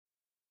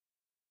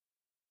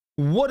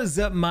What is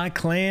up, my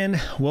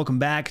clan? Welcome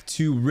back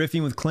to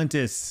Riffing with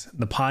Clintus,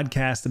 the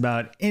podcast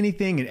about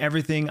anything and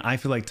everything I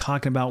feel like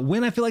talking about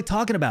when I feel like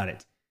talking about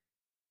it.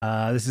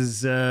 This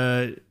is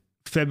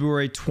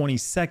February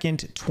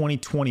 22nd,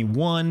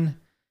 2021.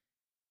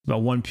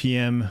 About 1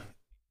 p.m.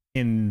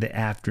 in the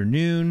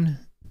afternoon.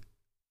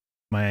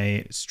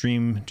 My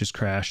stream just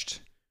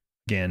crashed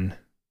again.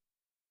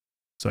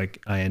 So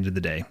I ended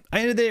the day. I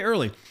ended the day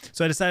early.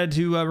 So I decided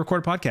to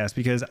record a podcast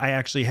because I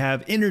actually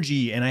have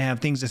energy and I have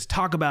things to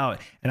talk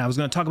about. And I was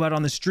going to talk about it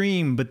on the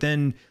stream, but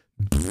then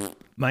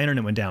my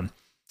internet went down.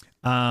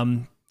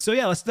 So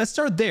yeah, let's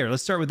start there.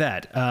 Let's start with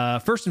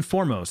that. First and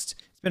foremost,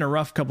 it's been a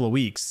rough couple of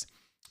weeks.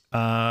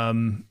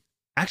 Actually,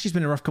 it's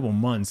been a rough couple of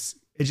months.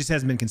 It just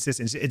hasn't been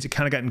consistent. It's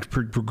kind of gotten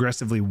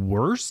progressively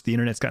worse. The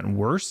internet's gotten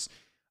worse.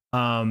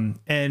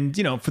 And,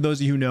 you know, for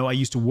those of you who know, I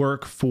used to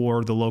work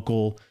for the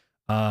local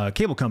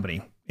cable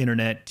company,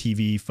 internet,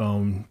 TV,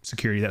 phone,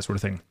 security, that sort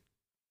of thing.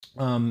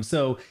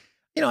 So,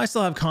 you know, I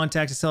still have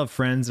contacts, I still have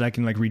friends that I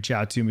can like reach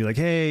out to and be like,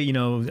 hey, you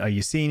know, are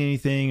you seeing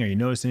anything? Are you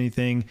noticing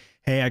anything?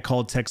 Hey, I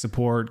called tech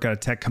support, got a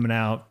tech coming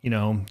out, you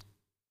know,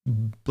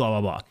 blah,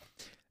 blah,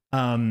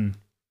 blah.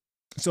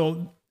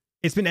 So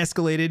it's been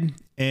escalated,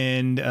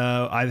 and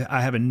I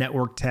have a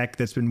network tech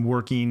that's been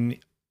working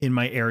in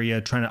my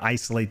area trying to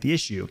isolate the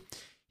issue.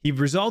 He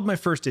resolved my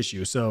first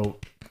issue, so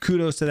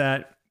kudos to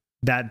that.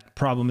 That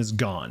problem is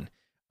gone.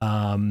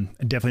 I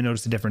definitely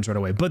noticed a difference right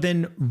away. But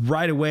then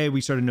right away,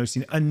 we started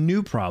noticing a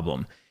new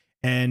problem.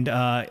 And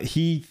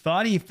he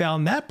thought he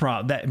found that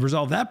problem, that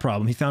resolved that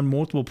problem. He found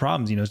multiple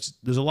problems. You know,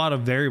 there's a lot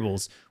of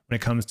variables when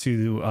it comes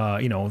to,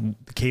 you know,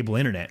 the cable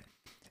internet.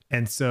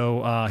 And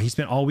so he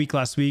spent all week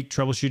last week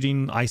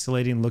troubleshooting,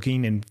 isolating,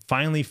 looking, and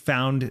finally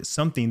found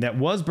something that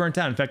was burnt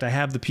out. In fact, I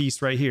have the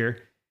piece right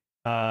here.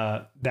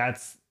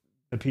 That's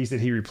the piece that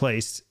he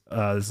replaced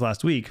this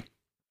last week.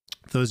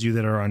 For those of you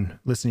that are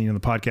listening on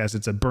the podcast,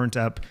 it's a burnt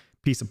up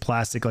piece of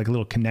plastic, like a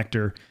little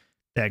connector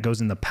that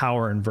goes in the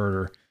power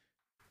inverter,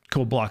 a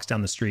couple blocks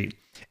down the street.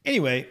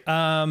 Anyway,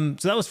 so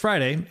that was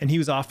Friday, and he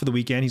was off for the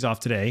weekend. He's off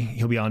today.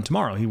 He'll be on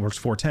tomorrow. He works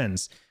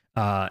 410s,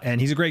 and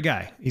he's a great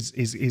guy.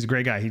 He's a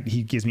great guy.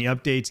 He gives me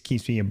updates,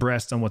 keeps me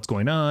abreast on what's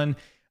going on,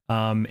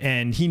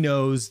 and he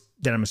knows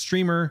that I'm a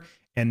streamer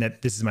and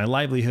that this is my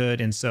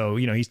livelihood. And so,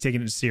 you know, he's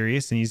taking it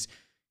serious, and he's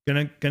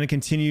gonna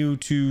continue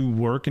to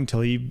work until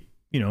he,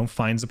 you know,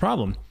 finds the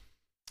problem.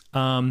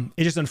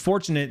 It's just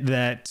unfortunate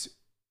that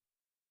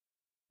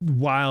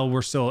while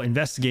we're still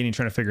investigating,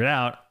 trying to figure it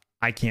out,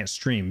 I can't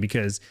stream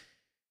because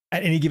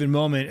at any given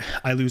moment,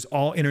 I lose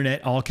all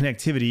internet, all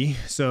connectivity.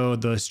 So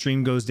the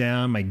stream goes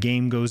down, my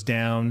game goes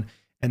down,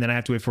 and then I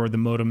have to wait for the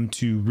modem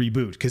to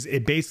reboot because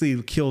it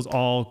basically kills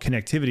all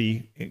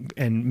connectivity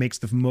and makes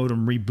the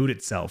modem reboot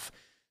itself.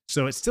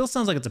 So it still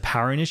sounds like it's a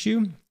powering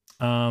issue.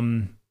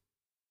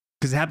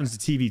 Because it happens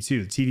to TV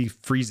too. The TV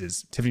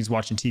freezes. Tiffany's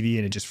watching TV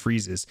and it just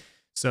freezes.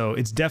 So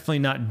it's definitely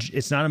not,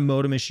 it's not a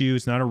modem issue.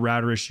 It's not a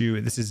router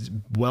issue. This is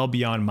well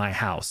beyond my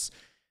house.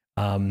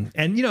 And,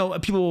 you know,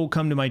 people will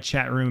come to my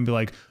chat room and be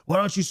like, why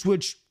don't you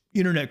switch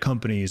internet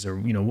companies? Or,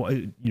 you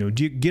know,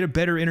 do you get a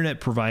better internet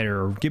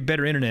provider or get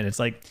better internet? It's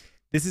like,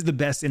 this is the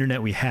best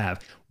internet we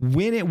have.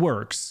 When it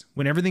works,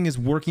 when everything is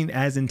working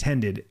as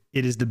intended,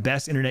 it is the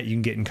best internet you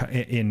can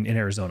get in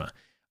Arizona.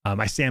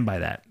 I stand by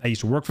that. I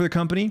used to work for the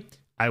company.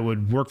 I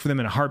would work for them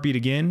in a heartbeat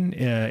again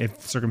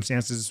if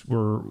circumstances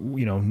were,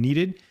 you know,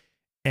 needed,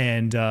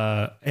 and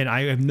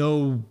I have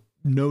no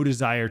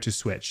desire to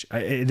switch.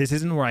 This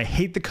isn't where I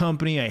hate the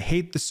company, I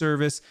hate the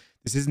service.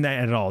 This isn't that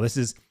at all.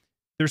 There's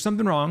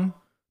something wrong.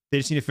 They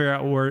just need to figure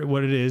out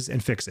what it is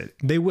and fix it.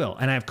 They will,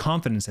 and I have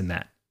confidence in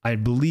that. I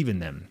believe in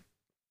them.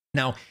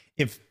 Now,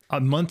 if a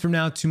month from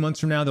now, 2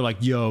 months from now, they're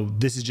like, "Yo,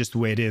 this is just the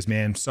way it is,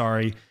 man.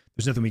 Sorry,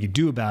 there's nothing we can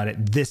do about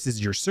it. This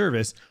is your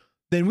service."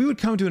 Then we would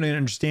come to an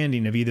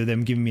understanding of either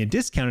them giving me a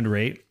discounted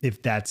rate, if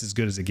that's as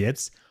good as it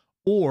gets,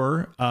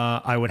 or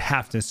I would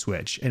have to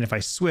switch. And if I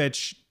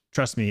switch,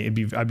 trust me, I'd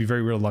be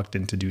very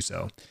reluctant to do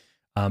so.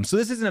 So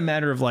this isn't a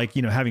matter of like,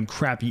 you know, having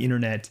crappy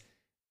internet.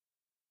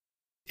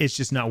 It's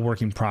just not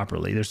working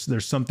properly.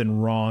 There's something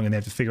wrong, and they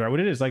have to figure out what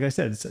it is. Like I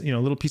said, it's, you know,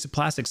 a little piece of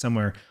plastic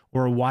somewhere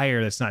or a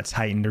wire that's not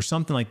tightened or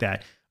something like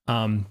that.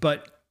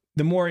 But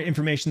the more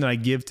information that I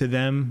give to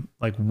them,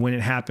 like when it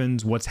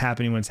happens, what's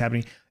happening, when it's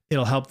happening,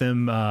 it'll help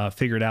them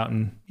figure it out,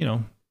 and, you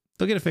know,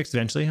 they'll get it fixed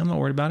eventually. I'm not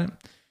worried about it.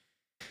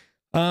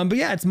 But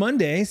yeah, it's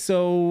Monday.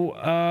 So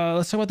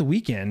let's talk about the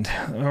weekend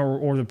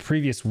or the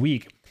previous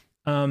week.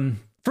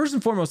 First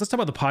and foremost, let's talk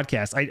about the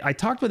podcast. I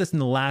talked about this in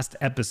the last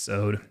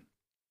episode,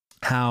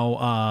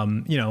 how,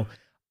 you know,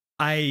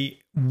 I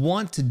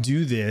want to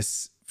do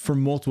this for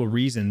multiple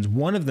reasons.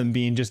 One of them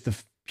being just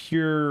the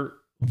pure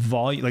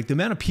volume, like the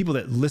amount of people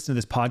that listen to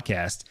this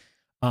podcast.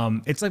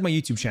 It's like my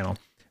YouTube channel.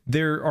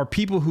 There are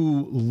people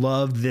who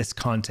love this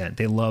content.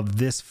 They love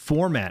this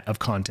format of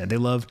content. They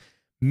love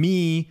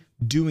me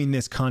doing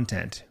this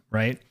content,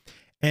 right?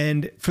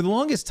 And for the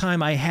longest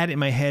time, I had in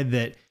my head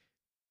that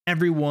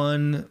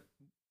everyone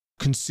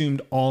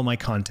consumed all my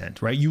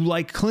content, right? You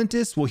like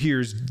Clintus? Well,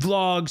 here's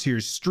vlogs,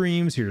 here's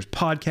streams, here's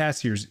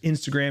podcasts, here's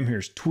Instagram,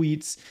 here's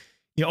tweets.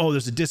 Oh,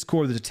 there's a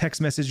Discord, there's a text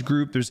message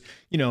group, there's,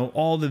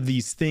 all of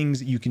these things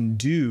that you can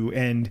do.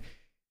 And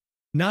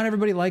not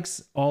everybody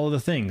likes all of the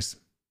things.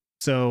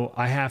 So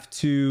I have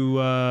to,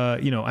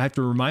 I have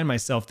to remind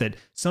myself that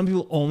some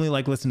people only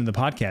like listening to the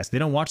podcast. They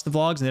don't watch the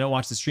vlogs and they don't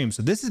watch the stream.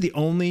 So this is the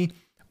only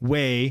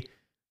way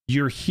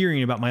you're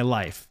hearing about my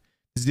life.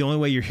 This is the only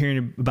way you're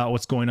hearing about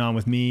what's going on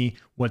with me,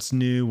 what's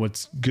new,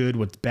 what's good,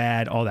 what's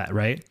bad, all that,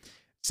 right?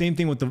 Same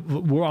thing with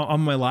we're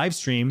on my live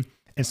stream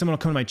and someone will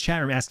come to my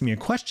chat room asking me a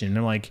question. And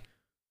I'm like,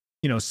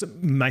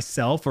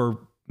 myself or,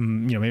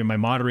 maybe my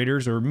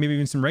moderators or maybe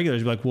even some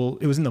regulars be like, well,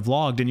 it was in the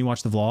vlog. Didn't you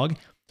watch the vlog?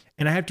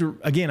 And I have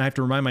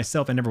to remind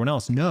myself and everyone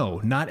else, no,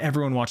 not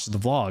everyone watches the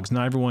vlogs.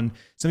 Not everyone,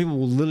 some people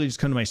will literally just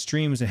come to my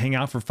streams and hang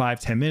out for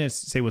 5-10 minutes,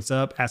 say what's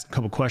up, ask a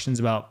couple questions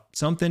about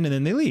something, and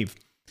then they leave.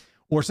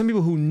 Or some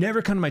people who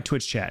never come to my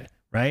Twitch chat,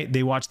 right?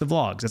 They watch the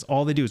vlogs. That's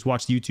all they do is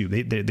watch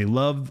YouTube. They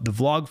love the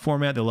vlog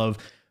format. They love,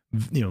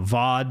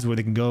 VODs where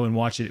they can go and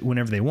watch it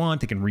whenever they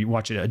want. They can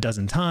rewatch it a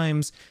dozen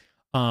times.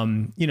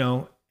 And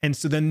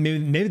so then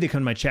maybe they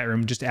come to my chat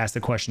room just to ask the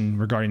question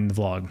regarding the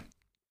vlog.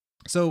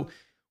 So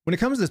when it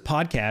comes to this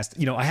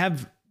podcast, I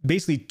have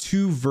basically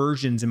two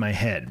versions in my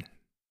head.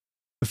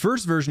 The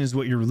first version is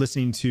what you're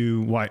listening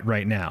to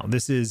right now.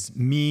 This is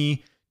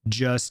me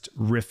just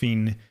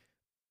riffing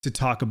to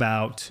talk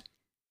about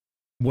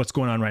what's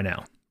going on right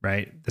now,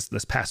 right?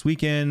 This past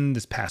weekend,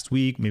 this past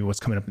week, maybe what's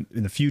coming up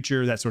in the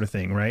future, that sort of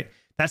thing, right?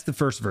 That's the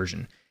first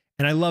version.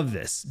 And I love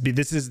this.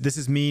 This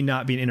is me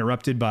not being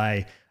interrupted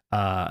by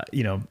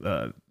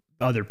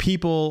other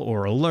people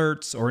or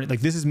alerts, or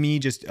like, this is me,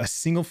 just a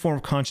single form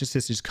of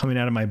consciousness just coming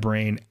out of my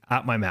brain,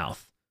 out my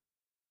mouth.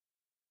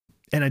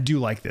 And I do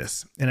like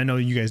this. And I know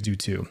you guys do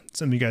too.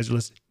 Some of you guys are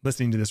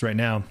listening to this right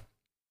now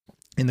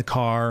in the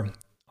car,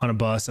 on a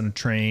bus, on a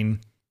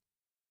train,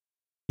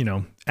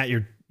 at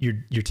your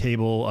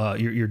table,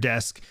 your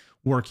desk,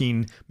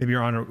 working. Maybe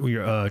you're on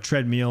your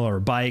treadmill or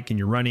a bike and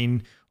you're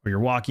running or you're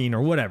walking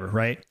or whatever,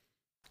 right?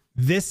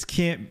 This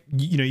can't,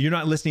 you're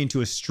not listening to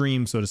a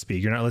stream, so to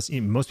speak. You're not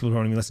listening. Most people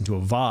don't even listen to a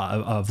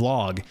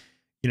vlog.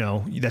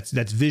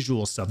 That's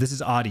visual stuff. This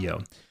is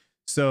audio.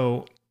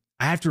 So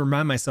I have to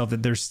remind myself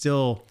that there's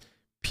still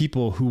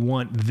people who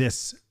want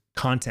this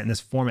content in this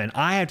format. And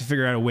I have to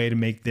figure out a way to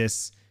make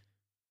this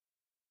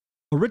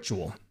a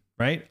ritual,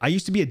 right? I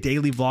used to be a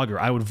daily vlogger.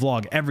 I would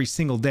vlog every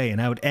single day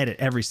and I would edit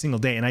every single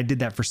day. And I did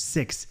that for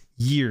 6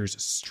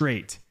 years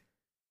straight.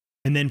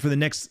 And then for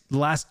the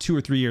last 2 or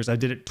 3 years, I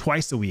did it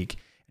twice a week.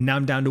 Now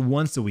I'm down to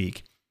once a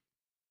week.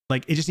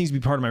 Like, it just needs to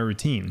be part of my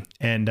routine.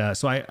 And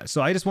so I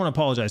just want to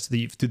apologize to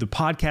the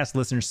podcast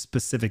listeners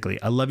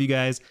specifically. I love you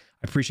guys.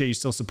 I appreciate you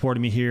still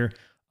supporting me here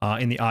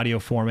in the audio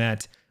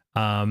format.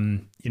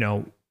 I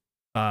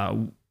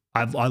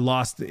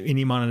lost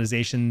any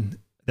monetization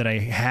that I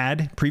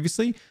had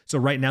previously. So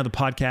right now the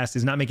podcast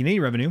is not making any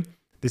revenue.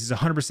 This is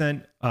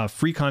 100%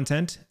 free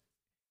content.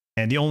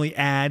 And the only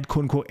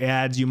quote unquote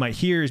ads you might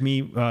hear is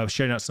me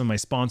sharing out some of my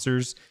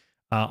sponsors.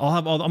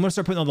 I'm going to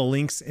start putting all the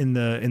links in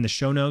the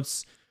show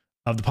notes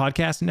of the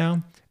podcast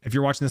now. If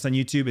you're watching this on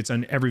YouTube, it's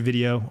on every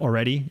video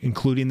already,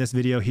 including this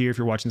video here. If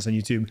you're watching this on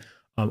YouTube,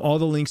 all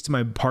the links to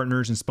my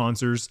partners and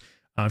sponsors.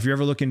 If you're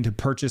ever looking to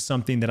purchase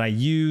something that I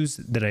use,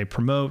 that I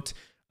promote,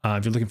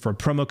 if you're looking for a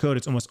promo code,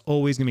 it's almost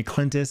always going to be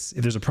Clintus.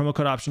 If there's a promo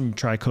code option, you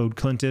try code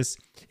Clintus.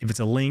 If it's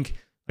a link,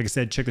 like I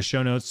said, check the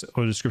show notes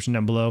or the description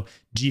down below.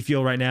 G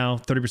Fuel right now,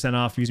 30%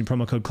 off using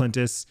promo code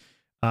Clintus.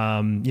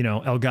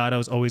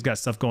 Elgato's always got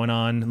stuff going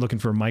on, looking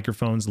for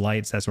microphones,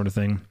 lights, that sort of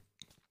thing.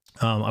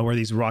 I wear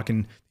these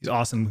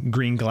awesome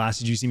green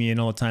glasses you see me in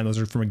all the time. Those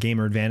are from a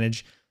Gamer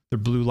Advantage. They're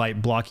blue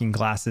light blocking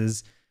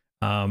glasses.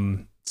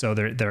 So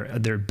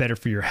they're better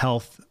for your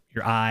health,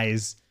 your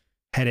eyes,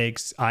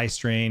 headaches, eye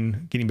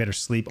strain, getting better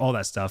sleep, all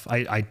that stuff.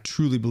 I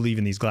truly believe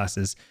in these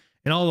glasses.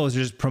 And all those are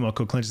just promo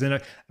code Clintus.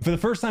 And for the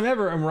first time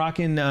ever, I'm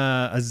rocking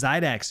a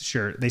Zydax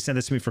shirt. They sent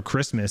this to me for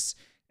Christmas.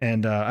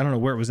 And I don't know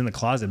where it was in the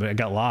closet, but it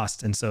got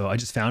lost. And so I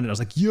just found it. I was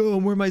like, yo,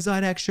 I'm wearing my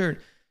Zydax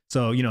shirt.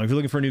 So, if you're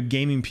looking for a new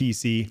gaming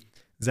PC,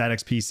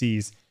 Zydax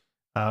PCs,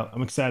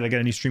 I'm excited. I got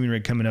a new streaming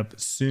rig coming up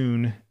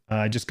soon.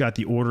 I just got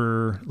the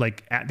order.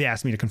 They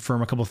asked me to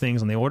confirm a couple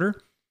things on the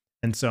order.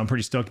 And so I'm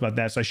pretty stoked about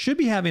that. So I should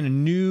be having a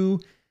new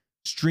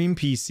stream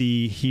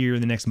PC here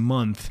in the next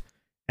month.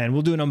 And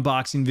we'll do an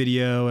unboxing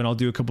video and I'll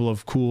do a couple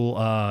of cool,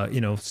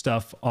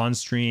 stuff on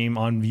stream,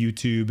 on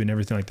YouTube and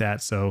everything like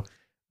that. So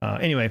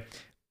anyway,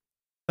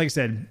 like I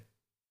said,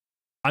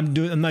 I'm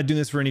not doing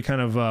this for any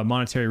kind of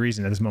monetary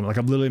reason at this moment. Like,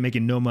 I'm literally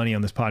making no money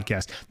on this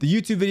podcast. The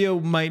YouTube video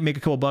might make a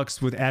couple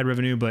bucks with ad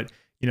revenue, but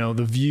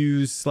the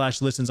views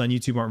 / listens on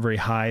YouTube aren't very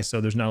high. So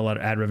there's not a lot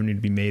of ad revenue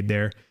to be made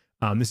there.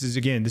 This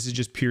is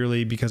just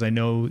purely because I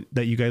know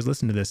that you guys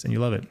listen to this and you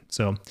love it.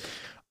 So,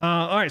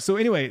 all right. So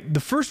anyway, the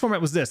first format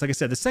was this. Like I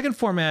said, the second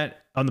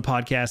format on the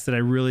podcast that I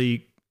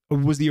really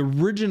was the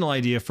original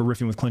idea for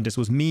Riffing with Clintus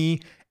was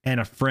me and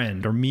a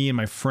friend, or me and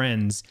my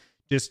friends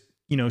just,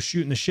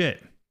 shooting the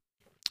shit.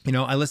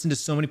 I listen to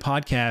so many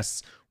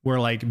podcasts we're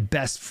like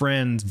best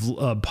friends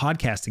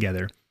podcast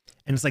together.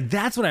 And it's like,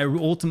 that's what I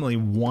ultimately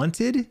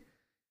wanted.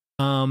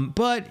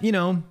 But you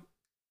know,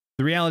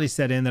 the reality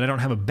set in that I don't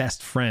have a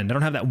best friend. I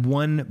don't have that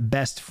one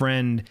best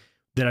friend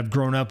that I've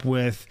grown up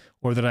with,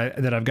 or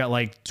that I've got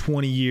like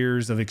 20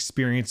 years of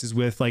experiences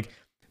with. Like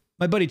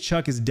my buddy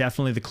Chuck is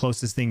definitely the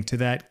closest thing to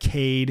that.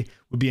 Cade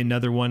would be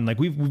another one. Like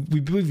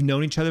we've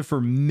known each other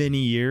for many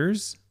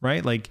years,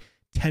 right? Like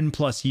 10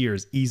 plus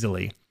years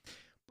easily.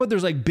 But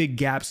there's like big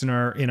gaps in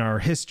our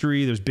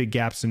history. There's big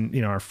gaps in,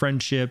 you know, our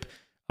friendship.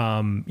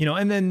 You know,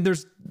 and then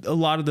there's a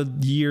lot of the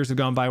years have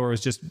gone by where it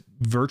was just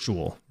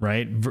virtual,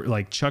 right?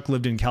 Like Chuck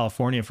lived in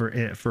California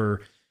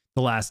for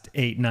the last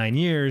 8-9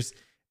 years.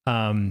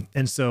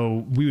 And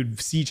so we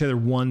would see each other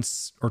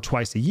once or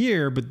twice a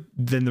year, but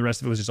then the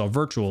rest of it was just all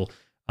virtual.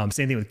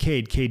 Same thing with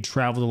Cade. Cade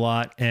traveled a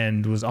lot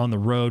and was on the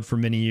road for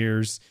many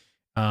years.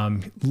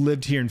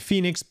 Lived here in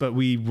Phoenix, but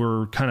we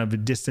were kind of a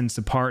distance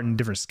apart in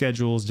different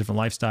schedules,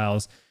 different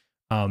lifestyles.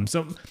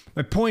 So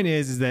my point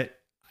is that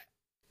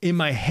in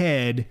my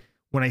head,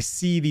 when I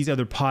see these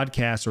other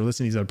podcasts or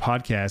listen to these other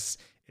podcasts,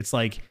 it's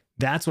like,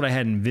 that's what I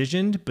had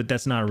envisioned, but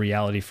that's not a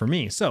reality for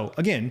me. So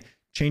again,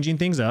 changing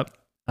things up.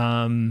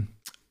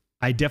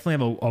 I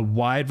definitely have a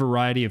wide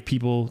variety of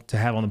people to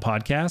have on the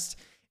podcast.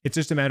 It's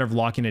just a matter of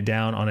locking it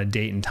down on a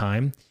date and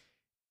time.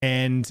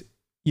 And,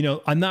 you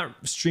know, I'm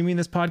not streaming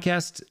this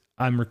podcast.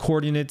 I'm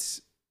recording it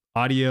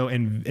audio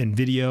and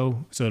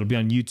video. So it'll be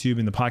on YouTube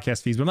and the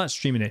podcast feeds, but I'm not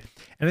streaming it.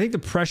 And I think the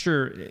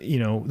pressure, you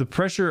know, the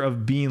pressure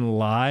of being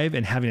live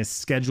and having a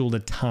scheduled a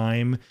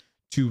time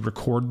to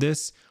record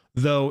this,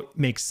 though it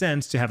makes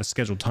sense to have a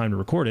scheduled time to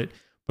record it,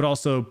 but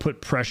also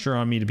put pressure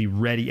on me to be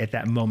ready at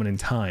that moment in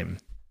time.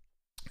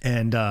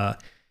 And,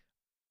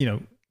 you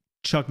know,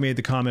 Chuck made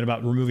the comment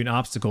about removing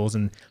obstacles,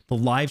 and the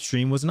live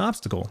stream was an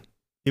obstacle.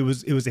 It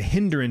was a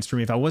hindrance for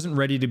me. If I wasn't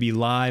ready to be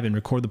live and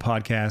record the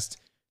podcast,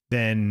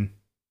 then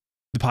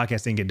the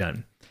podcast didn't get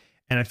done.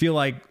 And I feel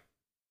like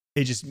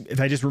if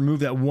I just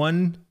remove that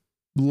one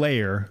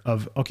layer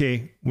of,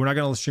 okay, we're not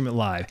going to stream it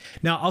live.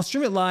 Now I'll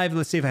stream it live.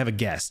 Let's say if I have a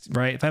guest,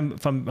 right? If I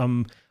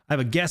have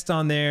a guest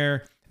on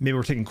there, maybe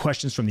we're taking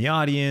questions from the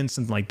audience,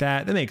 something like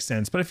that. That makes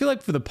sense. But I feel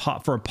like for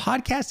a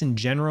podcast in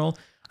general,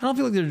 I don't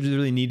feel like there's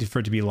really need for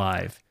it to be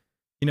live.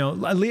 You know,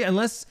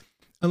 unless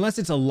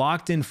it's a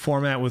locked in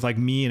format with like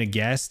me and a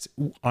guest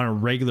on a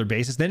regular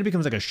basis, then it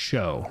becomes like a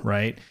show,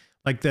 right?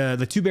 Like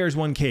the Two Bears,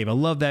 One Cave. I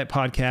love that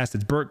podcast.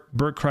 It's Bert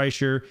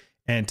Kreischer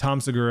and Tom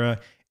Segura.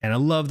 And I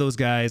love those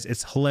guys.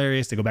 It's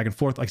hilarious. They go back and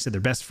forth. Like I said,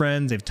 they're best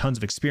friends. They have tons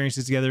of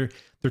experiences together.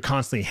 They're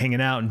constantly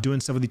hanging out and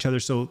doing stuff with each other.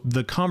 So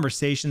the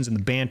conversations and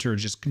the banter are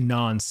just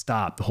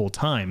nonstop the whole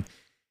time.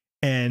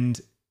 And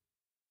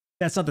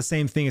that's not the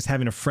same thing as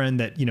having a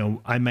friend that, you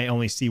know, I might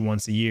only see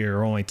once a year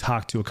or only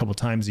talk to a couple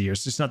times a year.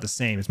 It's just not the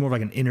same. It's more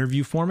like an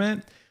interview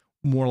format,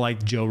 more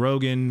like Joe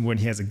Rogan when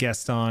he has a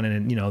guest on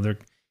and, you know,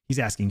 he's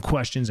asking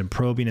questions and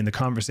probing, and the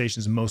conversation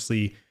is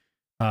mostly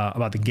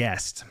about the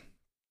guest.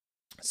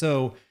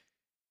 So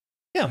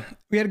yeah,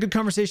 we had a good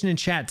conversation in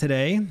chat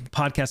today. The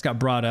podcast got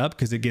brought up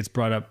because it gets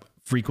brought up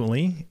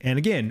frequently. And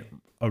again,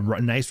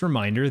 a nice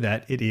reminder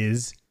that it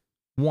is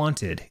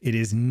wanted. It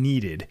is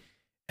needed.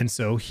 And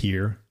so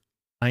here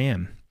I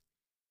am.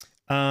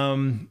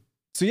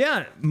 So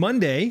yeah,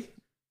 Monday,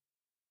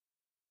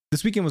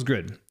 this weekend was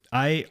good.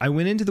 I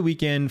went into the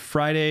weekend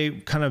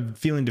Friday kind of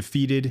feeling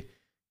defeated,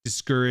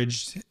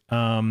 discouraged.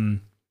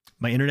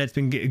 My internet's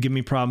been giving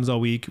me problems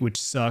all week,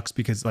 which sucks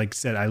because, like I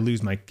said, I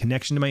lose my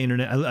connection to my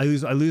internet. I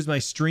lose my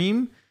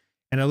stream,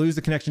 and I lose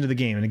the connection to the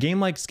game. In a game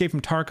like Escape from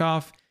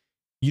Tarkov,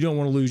 you don't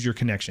want to lose your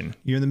connection.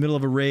 You're in the middle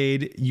of a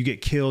raid, you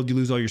get killed, you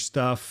lose all your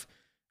stuff.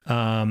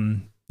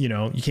 You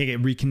know, you can't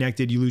get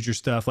reconnected, you lose your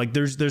stuff. Like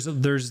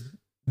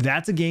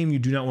that's a game you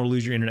do not want to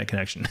lose your internet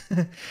connection.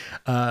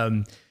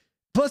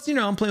 Plus, you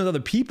know, I'm playing with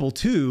other people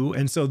too,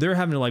 and so they're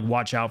having to like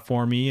watch out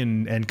for me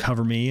and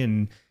cover me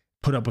and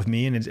put up with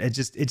me, and it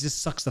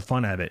just sucks the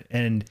fun out of it.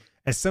 And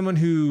as someone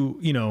who,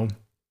 you know,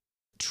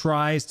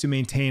 tries to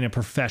maintain a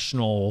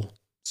professional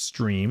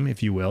stream,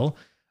 if you will,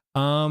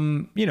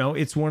 you know,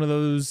 it's one of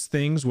those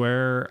things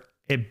where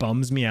it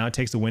bums me out,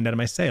 takes the wind out of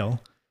my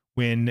sail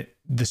when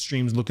the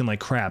stream's looking like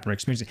crap or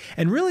experiencing.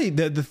 And really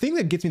the thing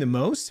that gets me the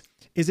most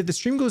is if the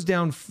stream goes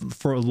down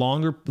for a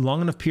long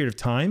enough period of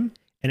time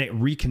and it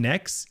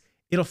reconnects,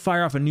 it'll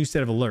fire off a new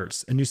set of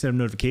alerts, a new set of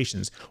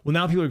notifications. Well,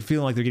 now people are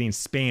feeling like they're getting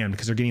spammed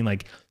because they're getting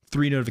like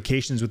 3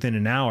 notifications within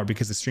an hour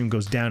because the stream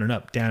goes down and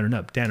up, down and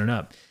up, down and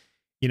up,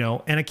 you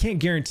know, and I can't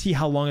guarantee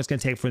how long it's going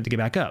to take for it to get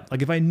back up.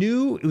 Like if I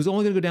knew it was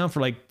only going to go down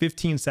for like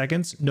 15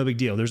 seconds, no big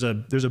deal. There's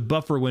a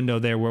buffer window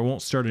there where it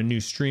won't start a new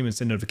stream and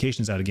send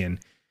notifications out again.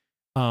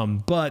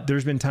 But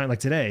there's been time like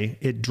today,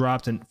 it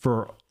dropped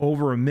for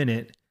over a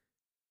minute,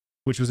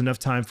 which was enough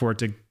time for it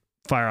to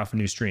fire off a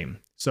new stream.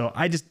 So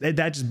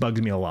that just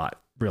bugs me a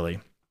lot, really.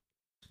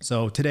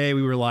 So today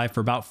we were live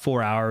for about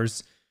 4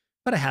 hours,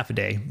 about a half a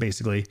day,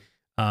 basically.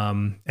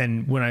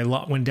 And when I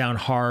went down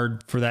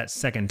hard for that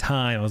second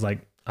time, I was like,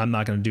 I'm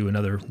not going to do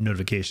another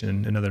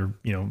notification, another,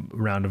 you know,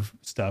 round of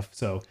stuff.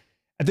 So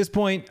at this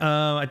point,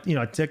 I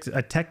texted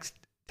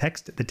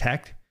text the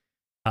tech,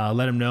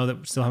 let him know that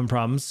we're still having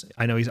problems.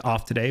 I know he's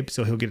off today,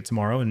 so he'll get it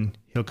tomorrow and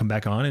he'll come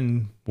back on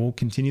and we'll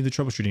continue the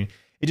troubleshooting.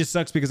 It just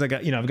sucks because I've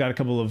got a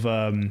couple of,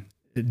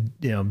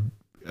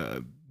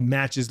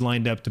 matches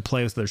lined up to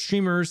play with other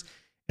streamers.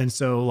 And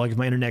so like if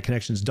my internet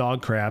connection's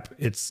dog crap,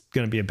 it's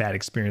going to be a bad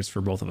experience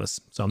for both of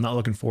us. So I'm not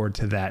looking forward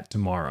to that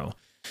tomorrow,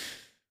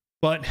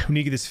 but we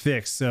need to get this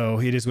fixed. So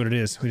it is what it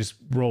is. We just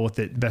roll with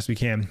it the best we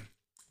can.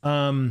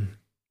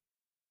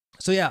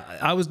 So yeah,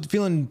 I was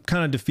feeling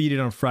kind of defeated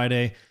on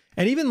Friday,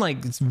 and even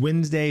like it's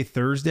Wednesday,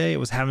 Thursday, it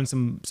was having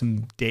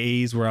some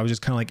days where I was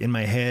just kind of like in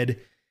my head.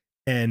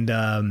 And,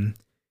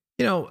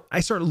 I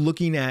started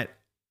looking at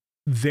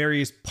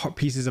various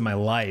pieces of my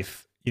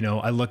life.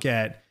 I look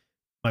at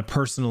my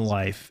personal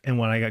life and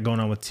what I got going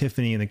on with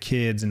Tiffany and the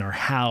kids and our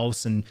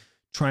house and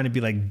trying to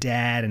be like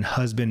dad and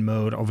husband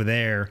mode over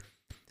there.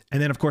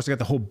 And then of course I got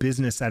the whole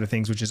business side of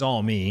things, which is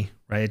all me,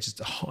 right? It's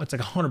like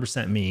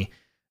 100% me.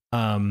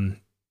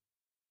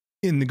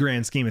 In the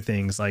grand scheme of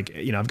things, like,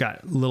 I've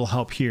got a little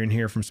help here and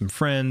here from some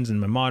friends,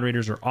 and my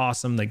moderators are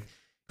awesome. Like,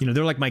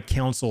 they're like my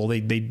counsel.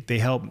 They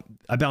help.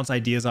 I bounce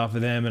ideas off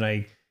of them and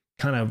I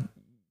kind of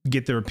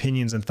get their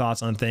opinions and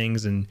thoughts on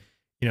things. And,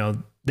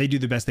 they do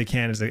the best they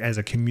can as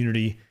a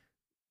community,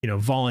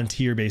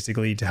 volunteer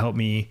basically to help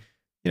me,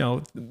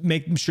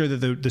 make sure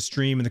that the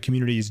stream and the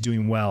community is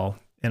doing well.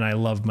 And I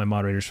love my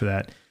moderators for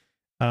that.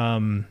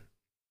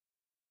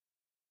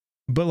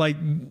 But like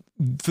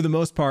for the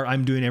most part,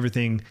 I'm doing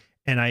everything.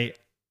 And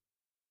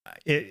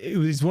it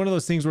was one of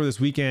those things where this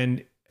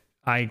weekend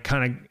I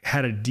kind of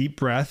had a deep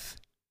breath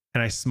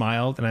and I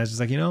smiled and I was just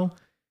like,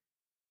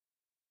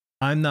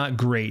 I'm not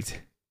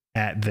great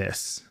at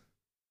this,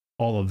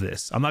 all of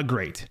this. I'm not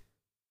great.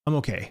 I'm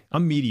okay.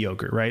 I'm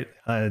mediocre, right?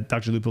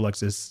 Dr. Lupo likes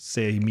to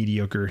say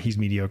mediocre. He's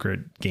mediocre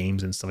at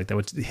games and stuff like that,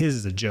 which his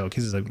is a joke.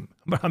 His is like,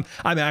 I'm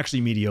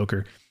actually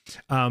mediocre.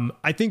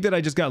 I think that I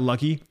just got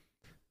lucky.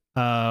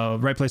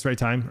 Right place, right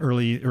time,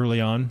 early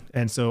on.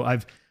 And so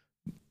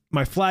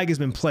my flag has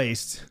been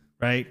placed,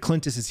 right?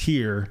 Clintus is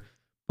here,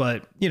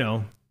 but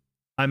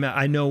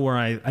I know where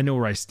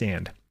I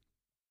stand,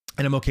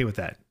 and I'm okay with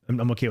that.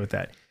 I'm okay with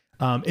that.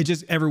 It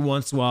just every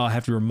once in a while I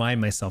have to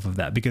remind myself of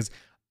that, because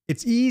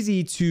it's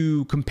easy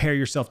to compare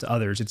yourself to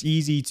others. It's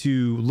easy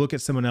to look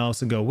at someone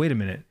else and go, wait a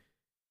minute,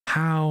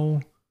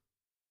 how,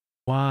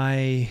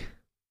 why,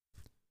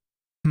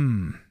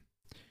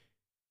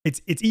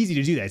 It's easy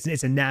to do that.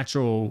 It's a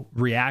natural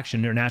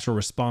reaction or natural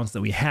response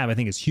that we have. I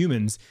think as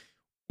humans,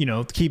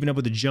 keeping up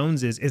with the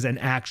Joneses is an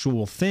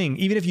actual thing.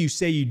 Even if you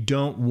say you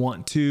don't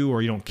want to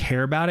or you don't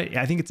care about it,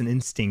 I think it's an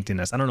instinct in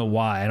us. I don't know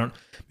why.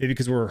 Maybe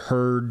because we're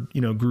herd,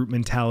 group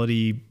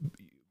mentality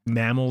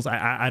mammals.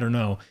 I don't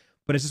know.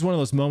 But it's just one of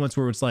those moments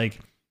where it's like,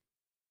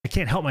 I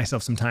can't help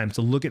myself sometimes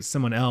to look at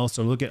someone else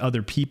or look at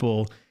other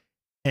people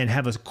and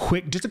have a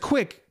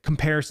quick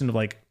comparison of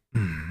like,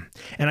 and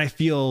I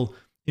feel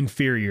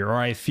inferior or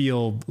I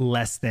feel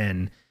less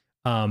than.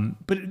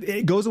 But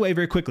it goes away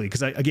very quickly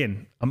because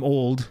I'm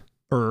older,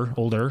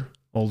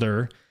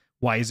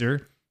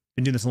 wiser.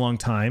 Been doing this a long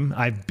time.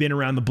 I've been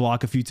around the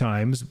block a few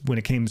times when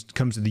it comes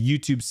to the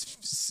YouTube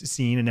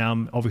scene, and now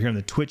I'm over here on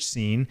the Twitch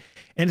scene,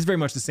 and it's very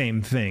much the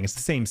same thing. It's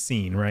the same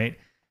scene, right?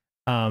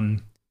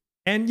 And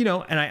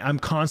I'm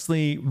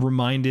constantly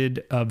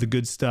reminded of the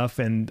good stuff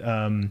and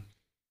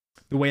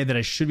the way that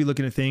I should be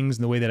looking at things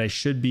and the way that I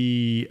should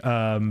be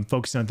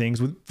focusing on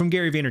things from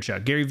Gary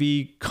Vaynerchuk. Gary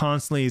V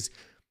constantly is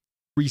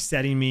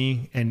resetting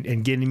me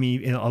and getting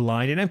me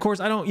aligned. And of course,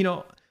 I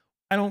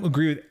don't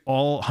agree with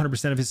all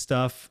 100% of his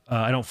stuff.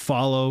 I don't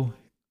follow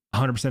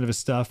 100% of his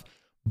stuff,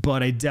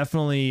 but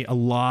a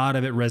lot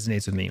of it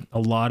resonates with me. A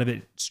lot of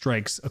it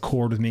strikes a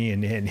chord with me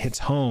and hits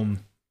home.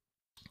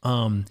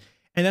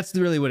 And that's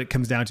really what it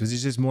comes down to. Is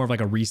it's just more of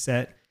like a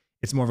reset.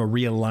 It's more of a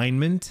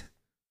realignment,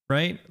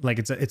 right? Like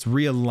it's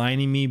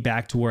realigning me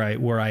back to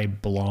where I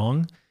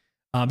belong.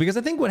 Because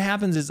I think what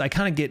happens is I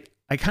kind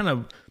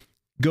of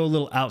go a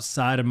little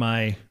outside of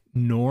my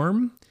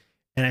norm,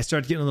 and I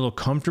start getting a little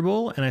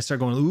comfortable, and I start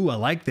going, ooh, I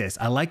like this,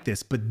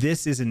 but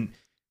this isn't,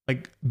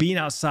 like, being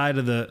outside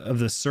of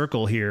the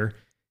circle here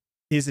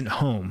isn't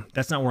home.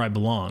 That's not where I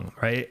belong,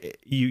 right?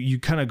 You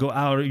kind of go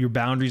out of your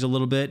boundaries a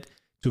little bit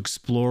to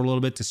explore a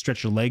little bit, to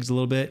stretch your legs a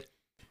little bit,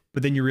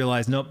 but then you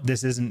realize, nope,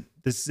 this isn't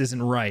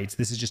right.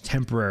 This is just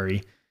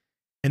temporary.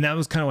 And that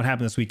was kind of what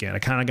happened this weekend. I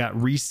kind of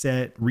got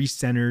reset,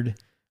 recentered.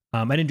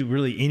 I didn't do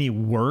really any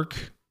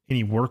work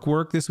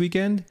this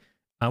weekend,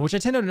 which I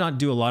tend to not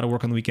do a lot of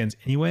work on the weekends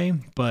anyway,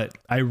 but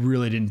I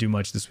really didn't do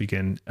much this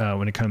weekend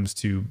when it comes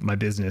to my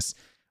business.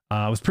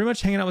 I was pretty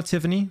much hanging out with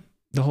Tiffany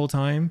the whole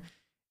time,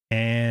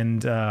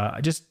 and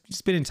just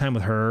spending time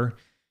with her,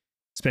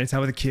 spending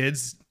time with the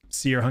kids.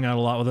 Sierra hung out a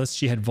lot with us.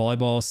 She had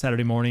volleyball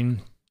Saturday morning.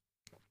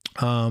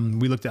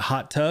 We looked at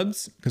hot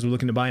tubs because we're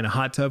looking to buy in a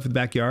hot tub for the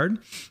backyard.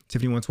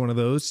 Tiffany wants one of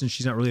those since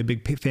she's not really a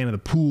big fan of the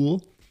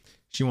pool.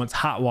 She wants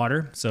hot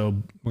water, so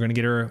we're gonna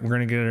get her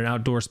an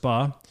outdoor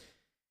spa.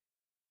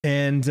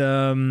 And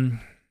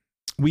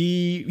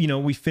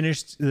we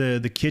finished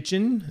the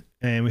kitchen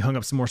and we hung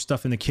up some more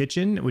stuff in the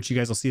kitchen, which you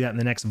guys will see that in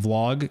the next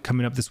vlog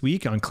coming up this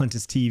week on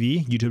Clintus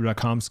TV,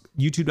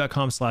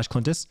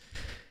 youtube.com/Clintus.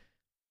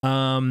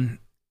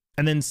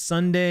 And then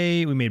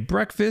Sunday we made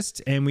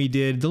breakfast and we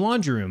did the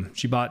laundry room.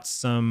 She bought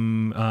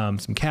some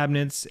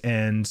cabinets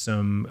and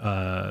some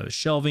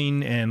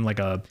shelving and like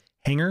a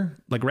hanger,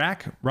 like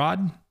rack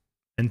rod.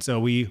 And so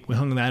we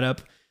hung that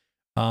up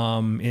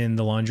in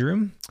the laundry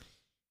room.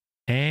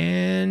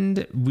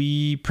 And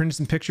we printed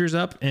some pictures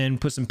up and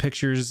put some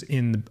pictures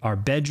in our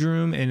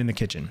bedroom and in the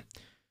kitchen.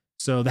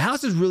 So the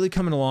house is really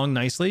coming along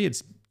nicely.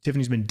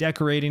 Tiffany's been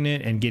decorating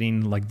it and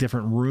getting like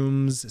different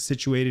rooms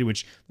situated,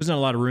 which there's not a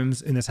lot of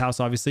rooms in this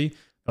house, obviously.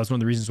 That was one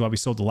of the reasons why we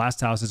sold the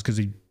last house, is because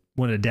we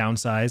wanted to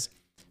downsize.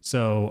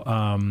 So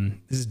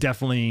this is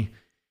definitely,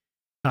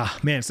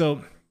 man.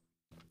 So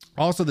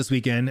also this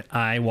weekend,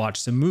 I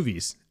watched some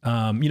movies.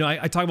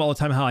 I talk about all the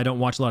time how I don't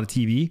watch a lot of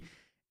TV.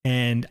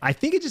 And I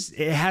think it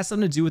has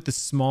something to do with the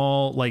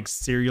small, like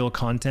serial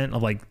content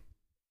of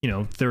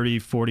 30,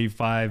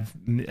 45,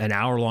 an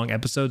hour long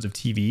episodes of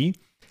TV.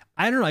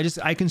 I don't know.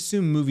 I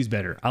consume movies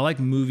better. I like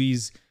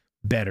movies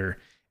better.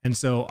 And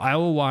so I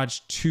will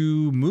watch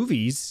 2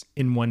 movies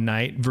in one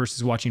night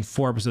versus watching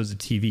 4 episodes of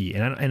TV.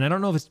 And I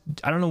don't know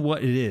I don't know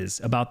what it is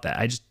about that.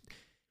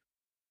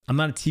 I'm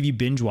not a TV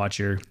binge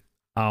watcher.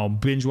 I'll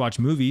binge watch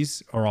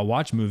movies or I'll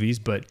watch movies,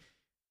 but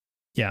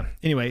yeah.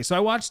 Anyway, so I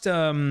watched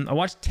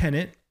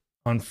Tenet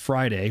on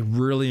Friday.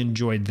 Really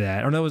enjoyed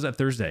that. Or no, was that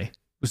Thursday?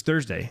 It was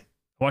Thursday.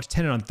 I watched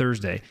Tenet on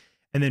Thursday.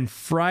 And then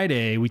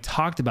Friday we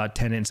talked about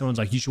Tenet and someone's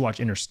like, you should watch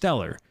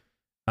Interstellar.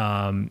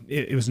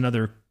 It was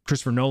another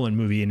Christopher Nolan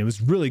movie and it was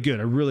really good.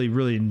 I really,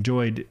 really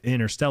enjoyed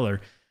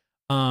Interstellar.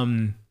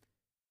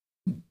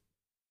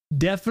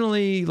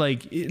 Definitely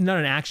like not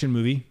an action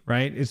movie,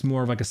 right? It's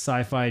more of like a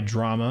sci-fi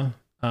drama.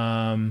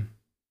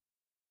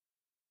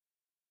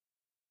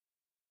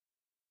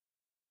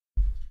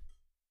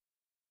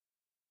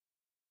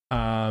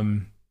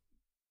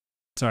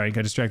 Sorry,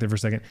 got distracted for a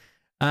second.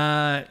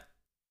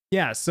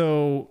 Yeah,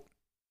 so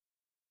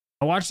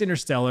I watched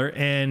Interstellar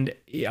and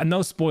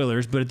no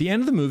spoilers, but at the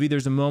end of the movie,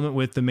 there's a moment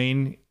with the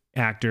main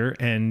actor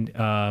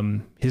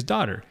and his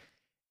daughter.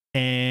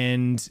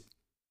 And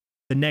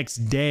the next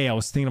day I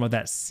was thinking about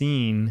that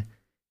scene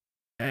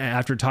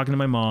after talking to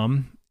my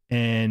mom,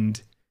 and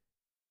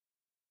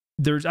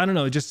I don't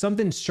know, just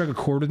something struck a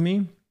chord with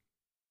me.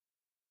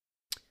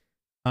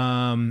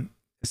 As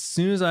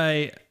soon as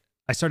I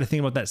started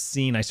thinking about that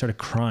scene, I started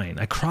crying.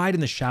 I cried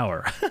in the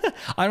shower.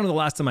 I don't know the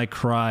last time I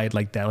cried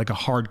like that, like a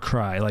hard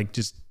cry, like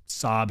just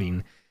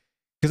sobbing.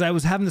 Because I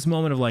was having this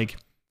moment of like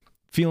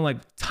feeling like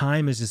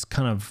time is just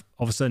kind of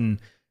all of a sudden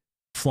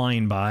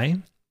flying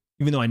by,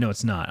 even though I know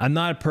it's not. I'm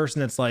not a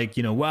person that's like,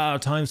 wow,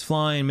 time's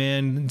flying,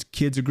 man.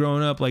 Kids are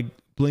growing up like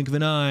blink of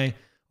an eye.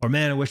 Or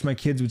man, I wish my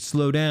kids would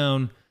slow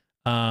down.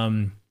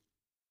 I've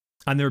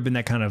never been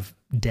that kind of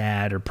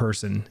dad or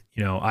person.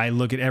 I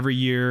look at every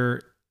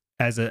year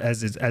as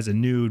a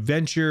new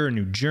adventure, a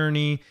new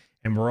journey,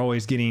 and we're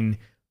always getting,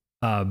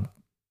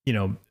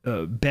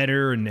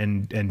 better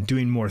and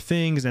doing more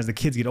things. And as the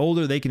kids get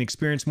older, they can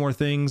experience more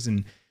things.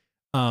 And,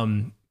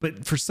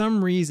 but for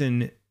some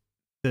reason,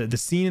 the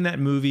scene in that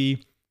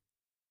movie,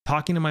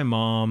 talking to my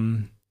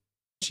mom,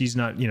 she's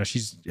not,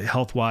 she's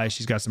health-wise,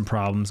 she's got some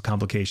problems,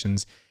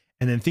 complications.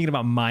 And then thinking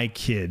about my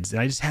kids.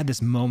 And I just had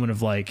this moment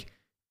of like,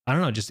 I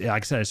don't know, just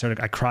like I said,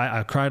 I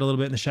cried a little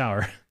bit in the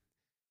shower.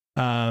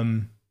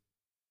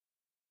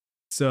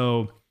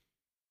 So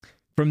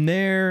from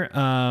there,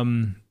 I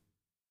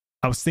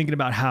was thinking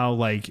about how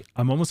like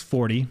I'm almost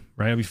 40,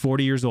 right? I'll be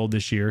 40 years old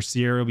this year.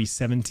 Sierra will be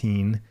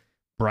 17.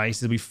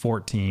 Bryce will be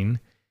 14.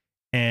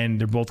 And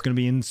they're both going to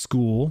be in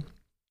school,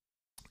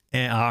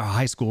 and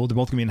high school. They're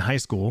both going to be in high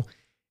school.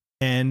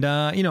 And,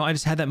 I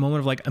just had that moment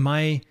of like, am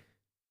I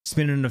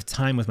spending enough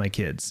time with my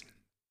kids?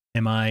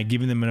 Am I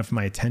giving them enough of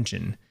my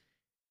attention?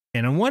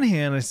 And on one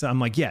hand, I'm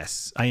like,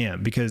 yes, I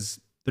am, because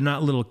they're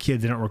not little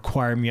kids. They don't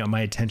require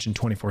my attention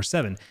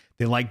 24/7.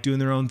 They like doing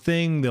their own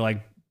thing. They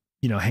like,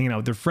 hanging out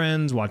with their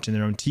friends, watching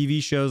their own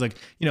TV shows. Like,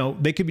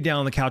 they could be down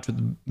on the couch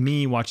with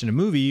me watching a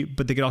movie,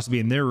 but they could also be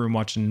in their room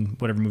watching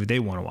whatever movie they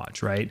want to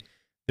watch, right?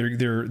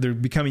 They're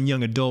becoming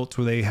young adults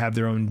where they have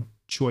their own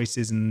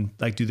choices and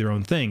like do their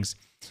own things.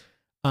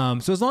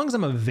 So as long as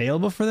I'm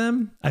available for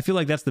them, I feel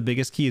like that's the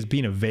biggest key, is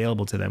being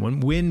available to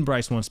them. When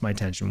Bryce wants my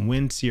attention,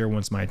 when Sierra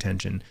wants my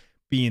attention,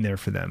 being there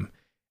for them.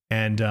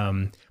 And,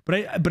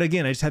 but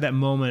again, I just had that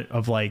moment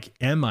of like,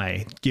 am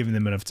I giving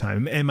them enough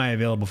time? Am I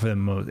available for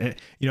them?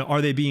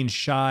 Are they being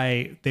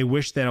shy? They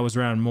wish that I was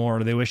around more,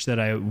 or they wish that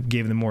I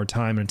gave them more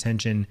time and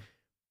attention,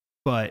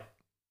 but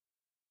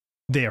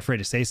they're afraid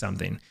to say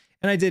something.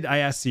 And I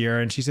asked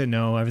Sierra and she said,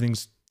 no,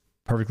 everything's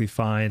perfectly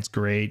fine. It's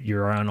great.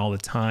 You're around all the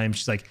time.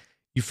 She's like,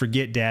 you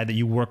forget, Dad, that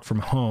you work from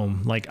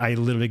home. Like, I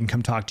literally can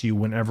come talk to you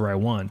whenever I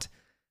want.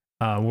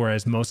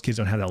 Whereas most kids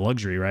don't have that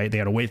luxury, right? They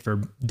got to wait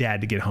for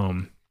Dad to get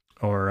home.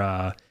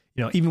 Or,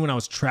 even when I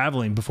was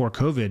traveling before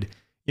COVID,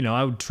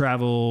 I would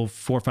travel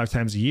 4 or 5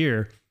 times a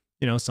year.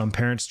 Some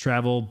parents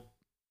travel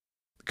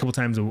a couple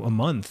times a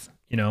month,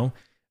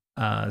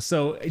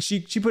 So she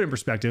put it in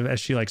perspective, as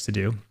she likes to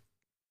do.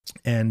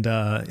 And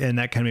that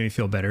kind of made me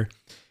feel better.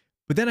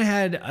 But then I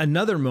had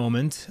another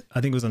moment,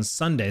 I think it was on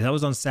Sunday. That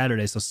was on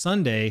Saturday. So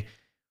Sunday,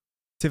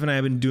 Tiff and I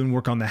have been doing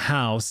work on the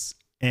house,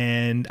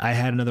 and I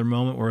had another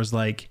moment where it was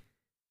like,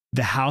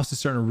 the house is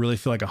starting to really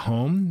feel like a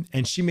home.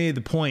 And she made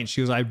the point,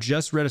 she goes, I've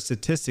just read a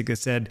statistic that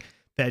said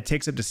that it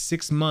takes up to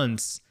 6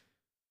 months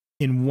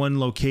in one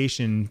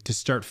location to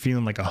start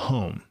feeling like a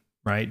home,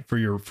 right? For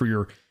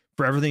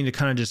everything to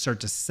kind of just start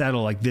to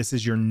settle, like this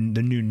is the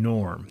new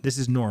norm. This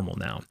is normal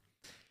now.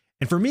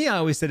 And for me, I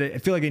always said, I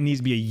feel like it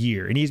needs to be a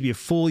year. It needs to be a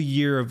full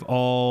year of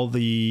all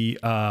the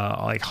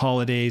like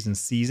holidays and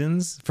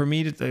seasons for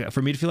me to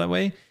feel that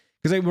way.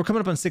 Because we're coming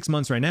up on 6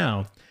 months right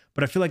now,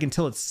 but I feel like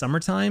until it's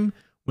summertime,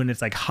 when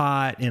it's like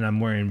hot and I'm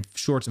wearing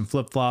shorts and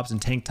flip flops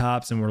and tank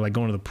tops, and we're like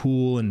going to the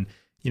pool and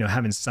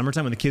having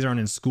summertime when the kids aren't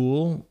in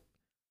school,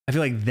 I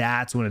feel like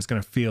that's when it's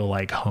going to feel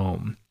like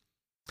home.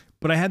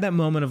 But I had that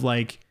moment of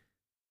like,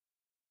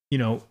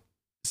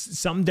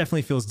 something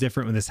definitely feels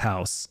different with this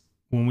house.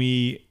 When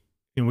we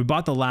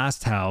bought the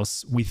last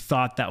house, we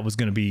thought that was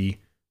going to be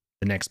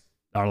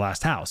our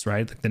last house,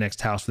 right? Like the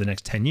next house for the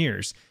next 10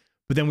 years.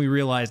 But then we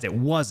realized it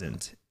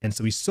wasn't. And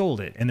so we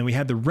sold it. And then we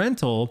had the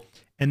rental.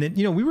 And then,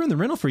 we were in the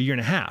rental for a year and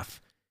a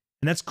half.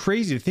 And that's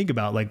crazy to think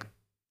about. Like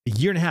a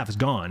year and a half is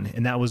gone.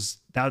 And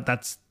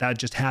that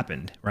just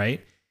happened,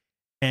 right?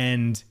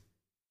 And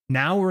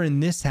now we're in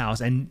this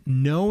house, and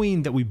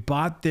knowing that we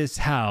bought this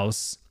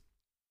house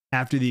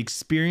after the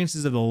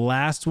experiences of the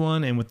last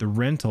one and with the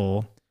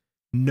rental,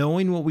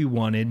 knowing what we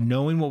wanted,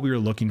 knowing what we were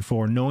looking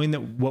for, knowing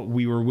that what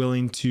we were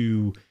willing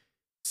to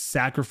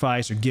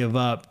sacrifice or give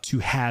up to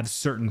have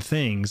certain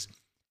things,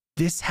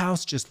 this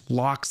house just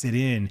locks it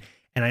in.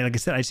 And like I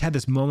said, I just had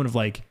this moment of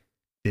like,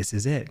 this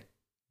is it.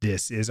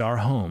 This is our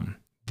home.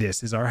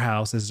 This is our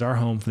house. This is our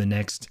home for the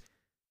next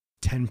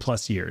 10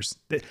 plus years.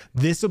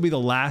 This will be the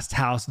last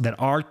house that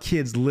our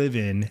kids live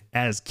in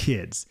as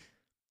kids.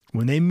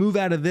 When they move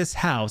out of this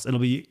house, it'll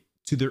be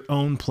to their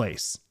own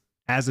place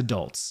as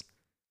adults.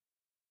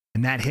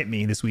 And that hit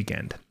me this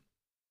weekend.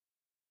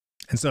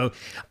 And so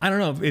I don't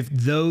know if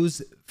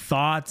those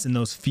thoughts and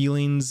those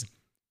feelings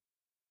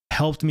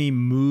helped me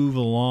move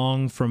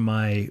along from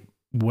my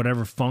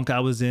whatever funk I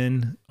was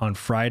in on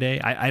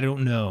Friday. I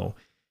don't know,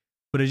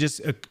 but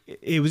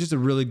it was just a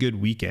really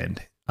good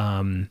weekend.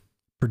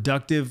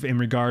 Productive in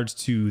regards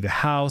to the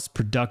house,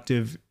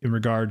 productive in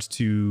regards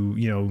to,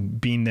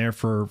 being there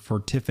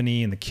for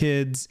Tiffany and the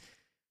kids,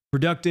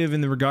 productive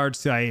in the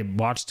regards to, I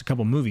watched a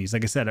couple movies.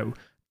 Like I said,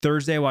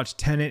 Thursday I watched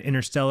Tenet,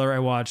 Interstellar. I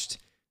watched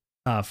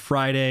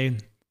Friday.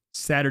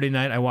 Saturday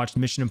night I watched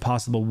Mission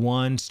Impossible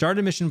 1.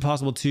 Started Mission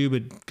Impossible 2,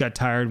 but got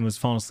tired and was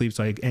falling asleep,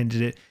 so I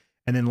ended it.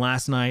 And then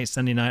last night,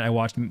 Sunday night,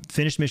 I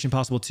finished Mission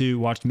Impossible 2,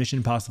 watched Mission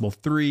Impossible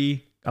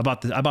 3. I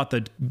bought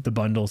the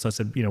bundle, so I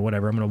said,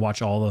 whatever, I'm going to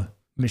watch all the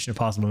Mission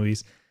Impossible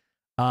movies.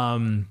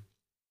 But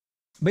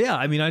yeah,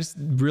 I just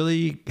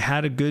really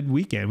had a good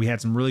weekend. We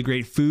had some really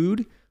great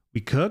food.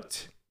 We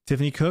cooked.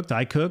 Tiffany cooked.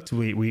 I cooked.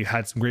 We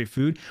had some great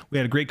food. We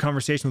had a great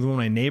conversation with one of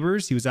my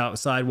neighbors. He was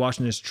outside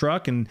washing his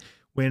truck, and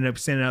we ended up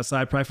standing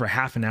outside probably for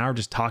half an hour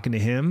just talking to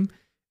him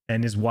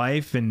and his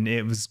wife, and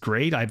it was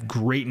great. I have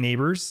great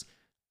neighbors.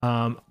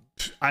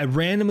 I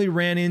randomly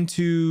ran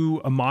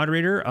into a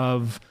moderator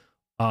of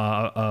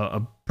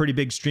a pretty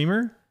big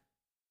streamer.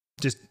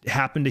 Just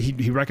happened to,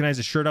 he recognized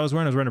the shirt I was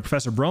wearing. I was wearing a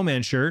Professor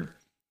Broman shirt,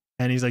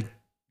 and he's like,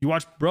 "You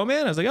watch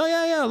Broman?" I was like, "Oh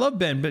yeah, I love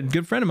Ben, but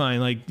good friend of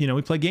mine. Like,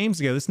 we play games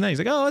together this night." He's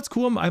like, "Oh, that's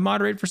cool. I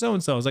moderate for so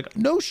and so." I was like,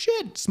 "No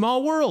shit,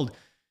 small world."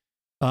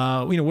 What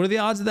are the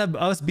odds of that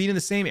us being in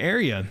the same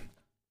area?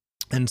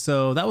 And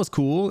so that was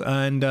cool.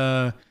 And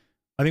I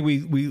think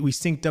we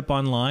synced up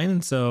online,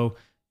 and so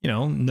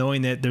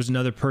knowing that there's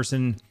another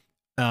person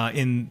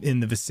in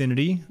the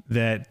vicinity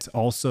that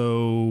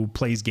also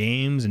plays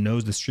games and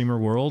knows the streamer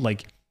world,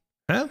 like,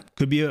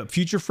 could be a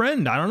future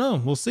friend. I don't know.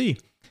 We'll see.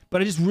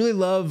 But I just really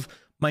love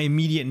my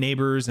immediate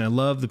neighbors, and I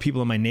love the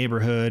people in my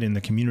neighborhood and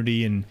the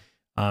community. And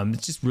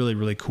it's just really,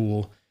 really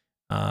cool.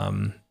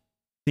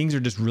 Things are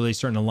just really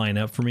starting to line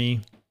up for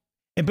me.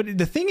 But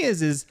the thing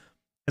is as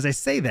I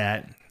say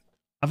that,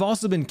 I've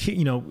also been,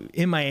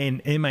 in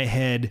my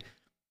head,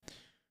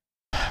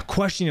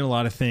 questioning a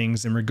lot of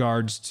things in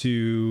regards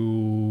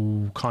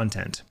to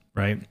content,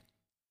 right?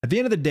 At the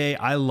end of the day,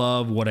 I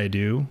love what I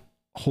do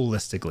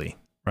holistically,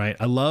 right?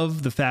 I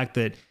love the fact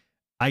that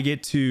I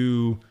get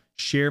to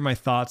share my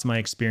thoughts, my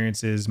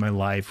experiences, my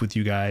life with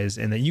you guys,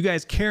 and that you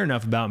guys care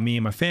enough about me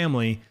and my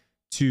family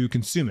to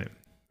consume it,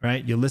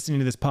 right? You're listening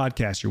to this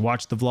podcast, you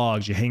watch the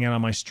vlogs, you hang out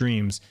on my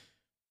streams,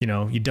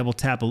 you double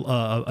tap an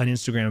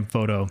Instagram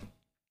photo.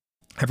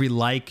 Every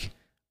like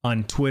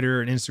on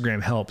Twitter and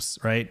Instagram helps,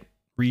 right?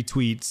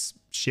 Retweets,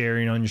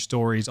 sharing on your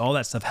stories, all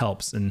that stuff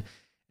helps. And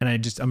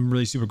I'm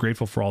really super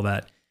grateful for all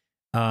that.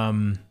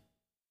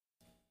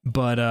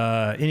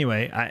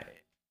 Anyway,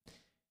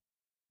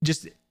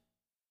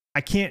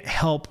 I can't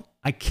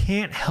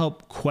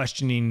help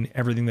questioning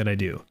everything that I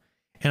do.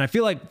 And I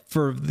feel like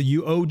for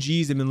you OGs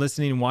that have been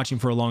listening and watching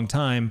for a long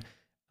time,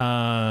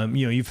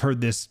 you've heard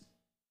this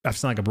I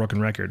sound like a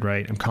broken record,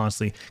 right? I'm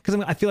constantly,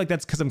 I feel like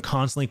that's because I'm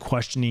constantly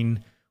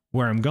questioning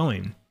where I'm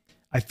going.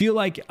 I feel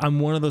like I'm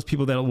one of those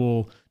people that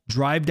will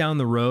drive down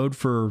the road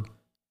for,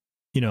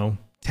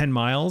 10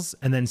 miles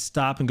and then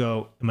stop and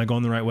go, am I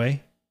going the right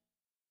way?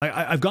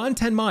 I've gone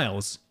 10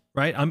 miles,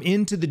 right? I'm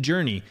into the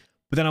journey,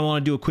 but then I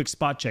want to do a quick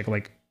spot check.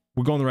 Like,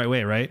 we're going the right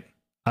way, right?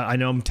 I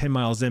know I'm 10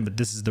 miles in, but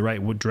this is the right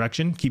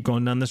direction. Keep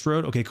going down this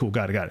road. Okay, cool.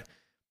 Got it.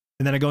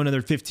 And then I go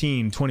another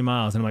 15, 20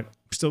 miles and I'm like,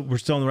 we're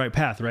still on the right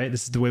path, right?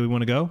 This is the way we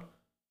want to go.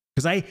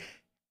 Because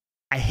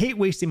I hate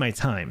wasting my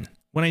time.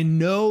 When I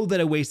know that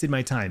I wasted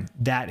my time,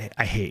 that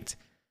I hate.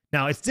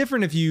 Now, it's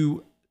different if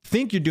you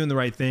think you're doing the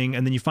right thing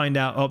and then you find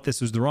out, oh,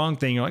 this was the wrong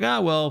thing. You're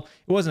like, well,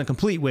 it wasn't a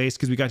complete waste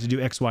because we got to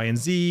do X, Y, and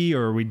Z,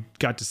 or we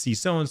got to see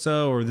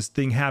so-and-so, or this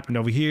thing happened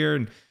over here.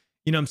 And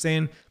you know what I'm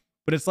saying?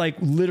 But it's like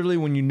literally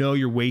when you know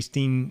you're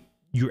wasting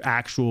your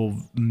actual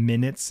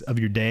minutes of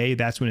your day,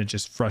 that's when it's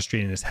just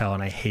frustrating as hell.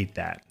 And I hate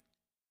that.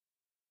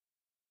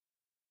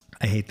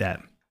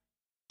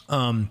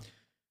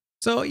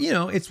 So,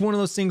 it's one of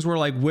those things where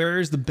like, where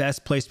is the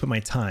best place to put my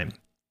time?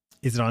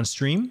 Is it on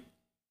stream?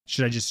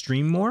 Should I just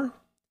stream more?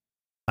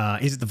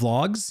 Is it the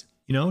vlogs?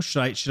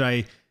 Should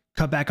I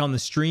cut back on the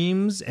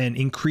streams and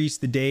increase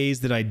the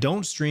days that I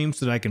don't stream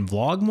so that I can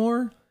vlog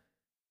more?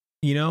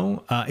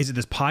 Is it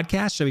this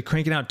podcast? Should I be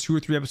cranking out 2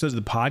 or 3 episodes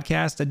of the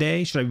podcast a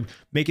day? Should I be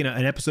making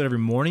an episode every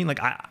morning? Like,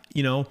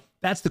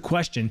 that's the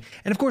question.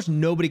 And of course,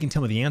 nobody can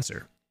tell me the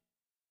answer.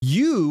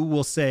 You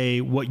will say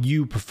what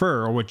you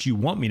prefer or what you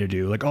want me to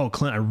do. Like, oh,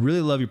 Clint, I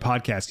really love your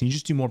podcast. Can you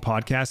just do more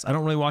podcasts? I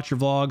don't really watch your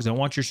vlogs. I don't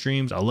watch your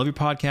streams. I love your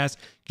podcast.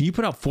 Can you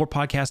put out 4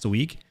 podcasts a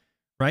week?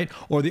 Right?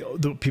 Or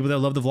the people that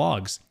love the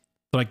vlogs.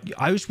 Like,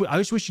 I wish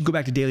you'd go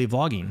back to daily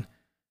vlogging.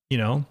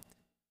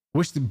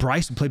 Wish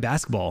Bryce would play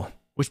basketball.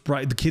 Wish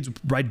the kids would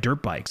ride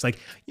dirt bikes. Like,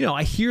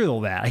 I hear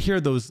all that. I hear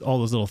all those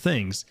little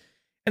things.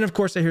 And of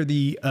course I hear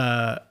the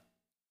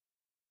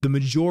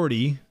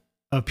majority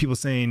of people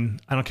saying,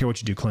 I don't care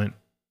what you do, Clint.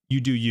 You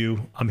do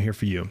you. I'm here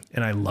for you.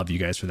 And I love you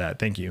guys for that.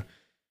 Thank you.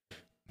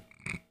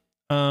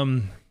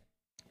 So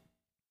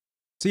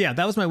yeah,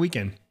 that was my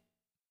weekend.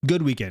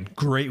 Good weekend.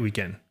 Great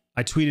weekend.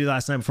 I tweeted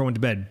last night before I went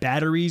to bed,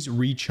 batteries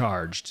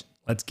recharged.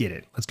 Let's get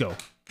it. Let's go.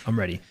 I'm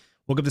ready.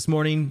 Woke up this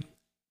morning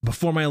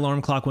before my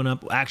alarm clock went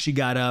up. Actually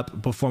got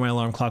up before my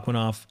alarm clock went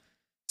off.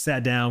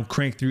 Sat down,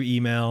 cranked through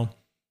email.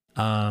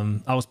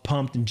 I was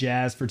pumped and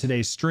jazzed for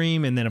today's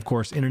stream. And then of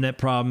course, internet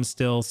problems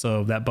still.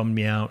 So that bummed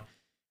me out.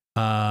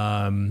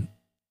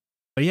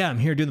 But yeah, I'm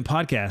here doing the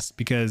podcast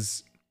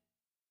because,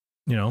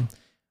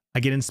 I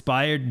get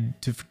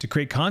inspired to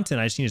create content.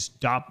 I just need to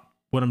stop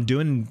what I'm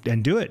doing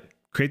and do it.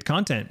 Create the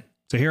content.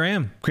 So here I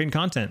am creating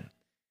content.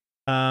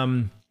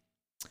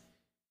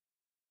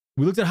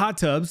 We looked at hot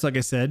tubs, like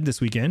I said,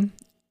 this weekend,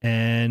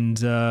 and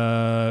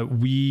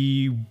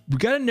we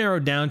got it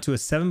narrowed down to a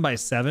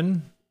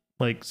 7x7,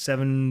 like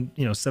 7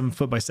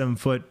 foot by 7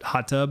 foot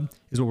hot tub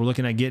is what we're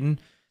looking at getting.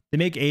 They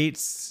make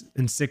 8s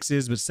and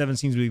 6s, but 7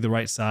 seems to be the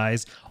right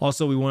size.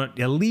 Also, we want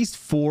at least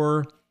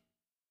 4,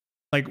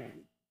 we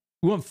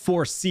want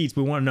 4 seats,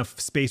 but we want enough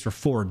space for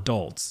 4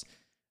 adults.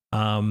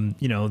 I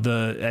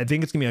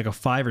think it's gonna be like a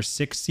 5 or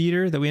 6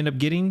 seater that we end up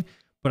getting,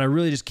 but I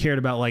really just cared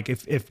about like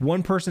if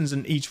one person's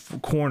in each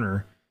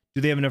corner, do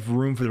they have enough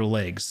room for their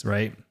legs,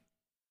 right?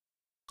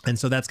 And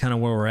so that's kind of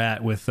where we're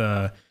at with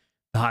the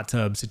hot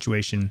tub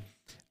situation.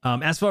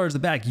 As far as the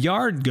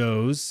backyard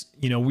goes,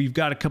 we've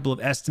got a couple of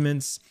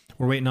estimates.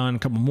 We're waiting on a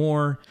couple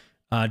more.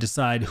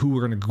 Decide who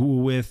we're gonna go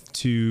with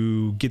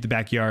to get the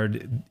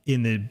backyard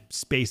in the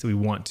space that we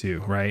want to,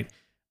 right?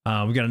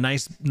 We got a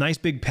nice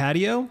big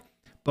patio,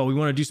 but we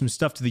want to do some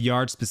stuff to the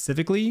yard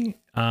specifically.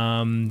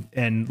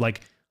 And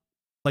like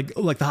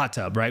the hot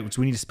tub, right? So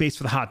we need a space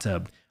for the hot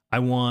tub. I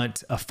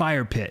want a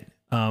fire pit.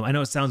 I know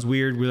it sounds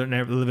weird. We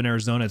live in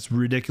Arizona. It's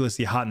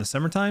ridiculously hot in the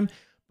summertime,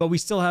 but we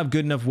still have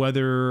good enough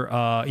weather,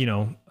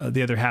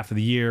 the other half of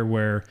the year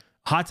where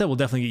hot tub will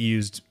definitely get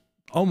used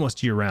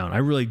almost year round. I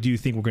really do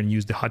think we're going to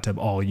use the hot tub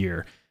all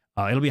year.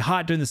 It'll be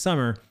hot during the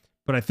summer,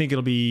 but I think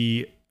it'll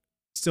be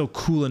still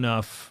cool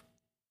enough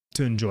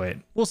to enjoy it.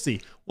 We'll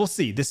see.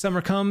 This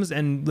summer comes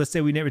and let's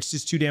say it's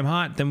just too damn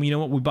hot. Then you know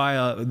what? We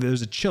buy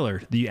there's a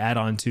chiller that you add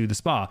on to the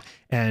spa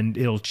and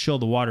it'll chill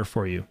the water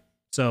for you.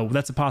 So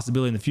that's a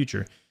possibility in the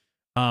future.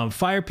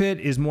 Fire pit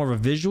is more of a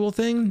visual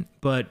thing,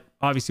 but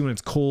obviously when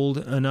it's cold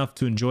enough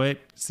to enjoy it,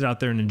 sit out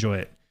there and enjoy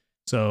it.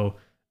 So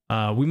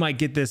we might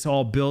get this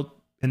all built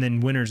and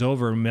then winter's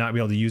over and we might not be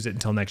able to use it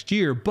until next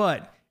year,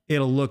 but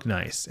it'll look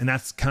nice. And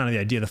that's kind of the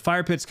idea. The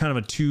fire pit's kind of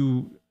a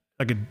two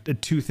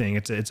thing.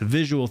 It's a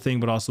visual thing,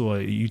 but also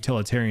a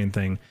utilitarian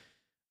thing.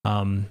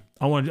 I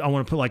want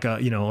to put like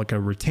a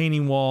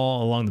retaining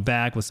wall along the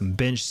back with some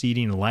bench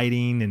seating and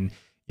lighting, and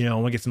I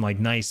want to get some like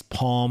nice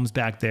palms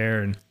back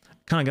there and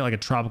kind of get like a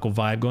tropical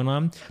vibe going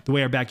on. The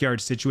way our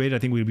backyard's situated, I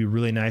think we'd be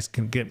really nice.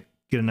 Can get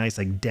a nice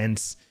like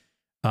dense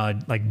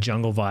like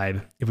jungle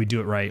vibe if we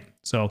do it right.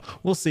 So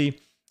we'll see.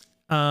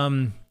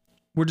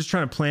 We're just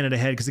trying to plan it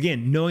ahead because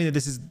again, knowing that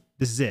this is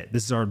it.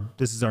 This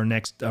is our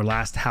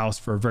last house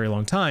for a very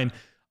long time.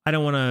 I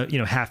don't want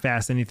to,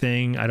 half-ass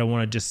anything. I don't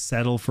want to just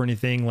settle for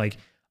anything. Like,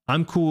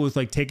 I'm cool with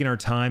like taking our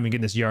time and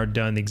getting this yard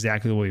done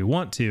exactly the way we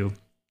want to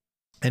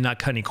and not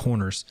cut any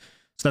corners.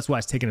 So that's why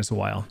it's taking us a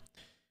while.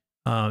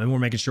 And we're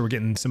making sure we're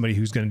getting somebody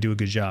who's going to do a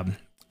good job.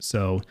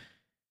 So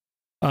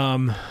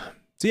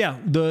yeah,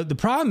 the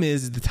problem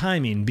is the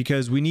timing,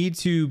 because we need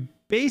to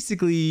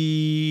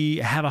basically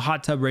have a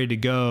hot tub ready to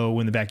go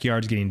when the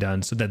backyard's getting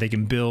done so that they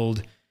can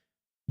build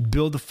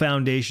the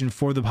foundation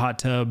for the hot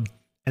tub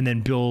and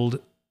then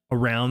build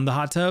around the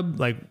hot tub,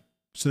 like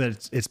so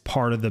that it's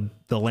part of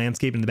the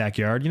landscape in the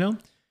backyard,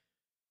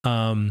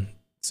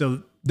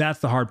 So that's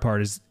the hard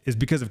part is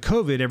because of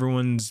COVID,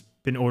 everyone's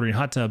been ordering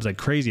hot tubs like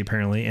crazy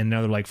apparently. And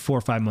now they're like 4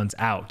 or 5 months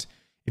out.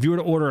 If you were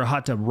to order a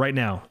hot tub right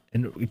now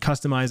and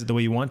customize it the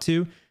way you want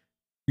to,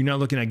 you're not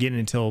looking at getting it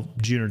until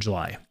June or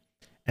July.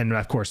 And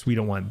of course we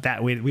don't want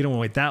that. We don't want to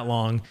wait that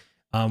long.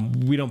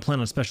 We don't plan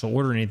on special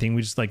order or anything.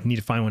 We just like need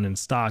to find one in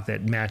stock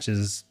that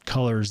matches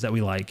colors that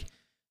we like.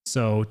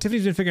 So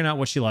Tiffany's been figuring out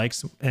what she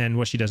likes and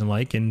what she doesn't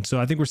like. And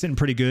so I think we're sitting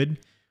pretty good.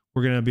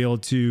 We're going to be able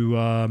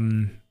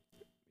to,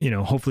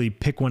 hopefully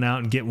pick one out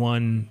and get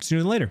one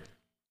sooner than later.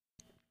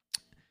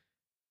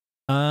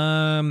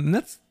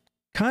 That's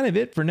kind of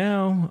it for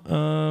now.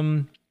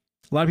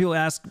 A lot of people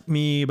ask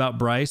me about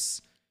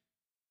Bryce.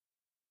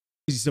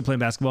 Is he still playing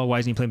basketball? Why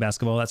isn't he playing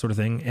basketball? That sort of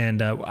thing.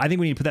 And I think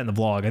we need to put that in the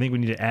vlog. I think we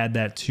need to add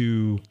that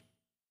to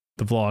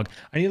the vlog.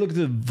 I need to look at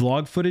the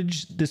vlog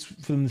footage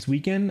from this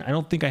weekend. I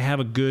don't think I have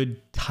a good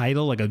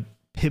title, like a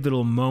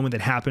pivotal moment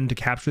that happened to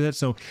capture that.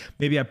 So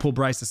maybe I pull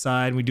Bryce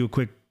aside and we do a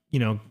quick,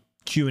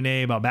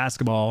 Q&A about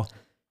basketball,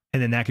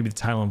 and then that could be the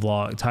title of the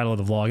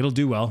vlog. It'll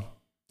do well.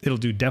 It'll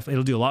do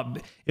a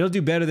lot. It'll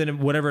do better than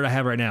whatever I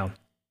have right now.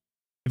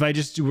 If I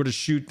just were to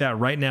shoot that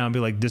right now and be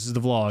like, this is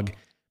the vlog,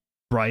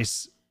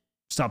 Bryce,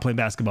 stop playing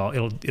basketball.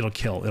 It'll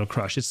kill. It'll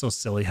crush. It's so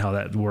silly how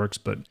that works,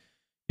 but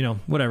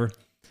whatever.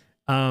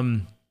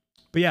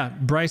 But yeah,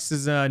 Bryce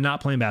is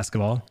not playing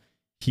basketball.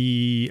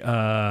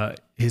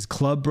 His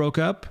club broke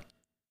up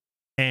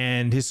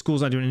and his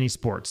school's not doing any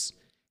sports.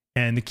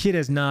 And the kid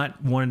has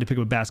not wanted to pick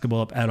up basketball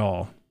up at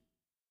all.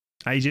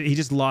 He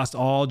just lost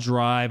all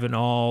drive and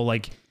all,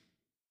 like,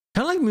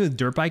 kind of like me with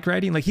dirt bike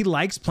riding. Like, he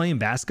likes playing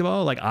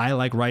basketball. Like, I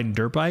like riding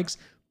dirt bikes,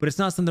 but it's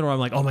not something where I'm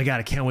like, oh my God,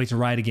 I can't wait to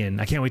ride again.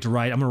 I can't wait to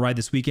ride. I'm going to ride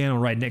this weekend.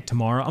 I'm going to ride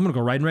tomorrow. I'm going to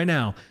go riding right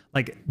now.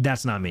 Like,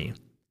 that's not me.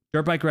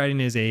 Dirt bike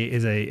riding is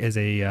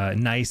a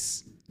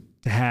nice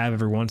to have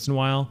every once in a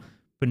while,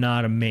 but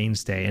not a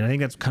mainstay. And I think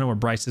that's kind of where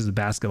Bryce is with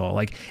basketball.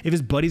 Like, if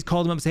his buddies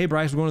called him up and say, hey,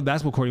 Bryce, we're going to the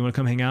basketball court. You want to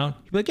come hang out?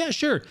 He'd be like, yeah,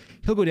 sure.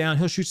 He'll go down.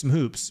 He'll shoot some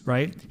hoops,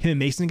 right? Him and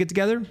Mason get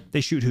together.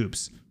 They shoot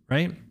hoops,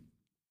 right?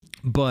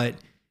 But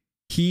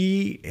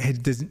I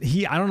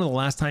don't know the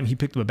last time he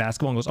picked up a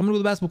basketball and goes, I'm going to go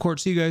to the basketball court.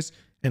 See you guys.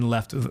 And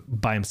left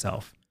by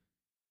himself.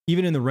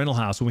 Even in the rental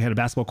house, when we had a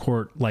basketball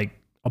court like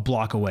a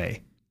block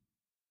away,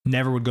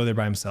 never would go there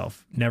by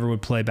himself. Never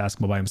would play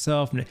basketball by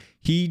himself.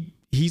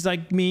 He's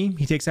like me.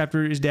 He takes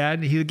after his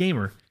dad. He's a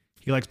gamer.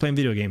 He likes playing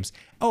video games.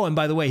 Oh, and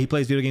by the way, he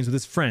plays video games with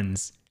his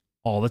friends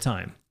all the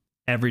time,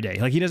 every day.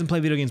 Like, he doesn't play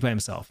video games by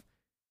himself.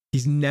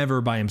 He's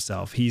never by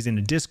himself. He's in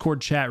a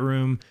Discord chat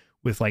room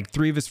with like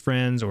 3 of his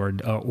friends, or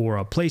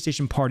a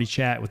PlayStation party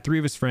chat with 3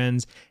 of his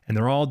friends, and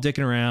they're all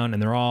dicking around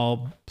and they're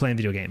all playing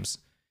video games.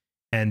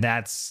 And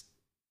that's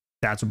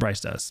what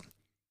Bryce does.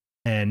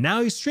 And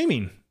now he's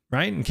streaming,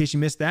 right? In case you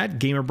missed that,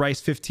 Gamer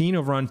Bryce 15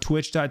 over on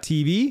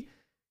twitch.tv.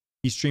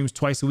 He streams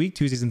twice a week,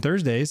 Tuesdays and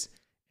Thursdays,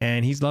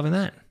 and he's loving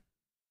that.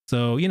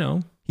 So,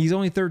 he's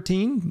only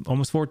 13,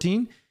 almost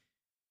 14.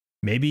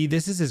 Maybe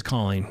this is his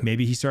calling.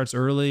 Maybe he starts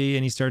early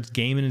and he starts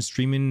gaming and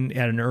streaming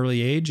at an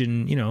early age,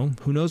 and,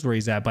 who knows where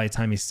he's at by the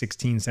time he's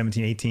 16,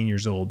 17, 18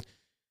 years old.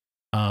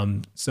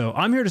 So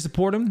I'm here to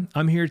support him.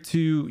 I'm here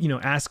to,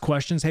 ask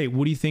questions. Hey,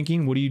 what are you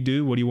thinking? What do you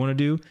do? What do you want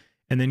to do?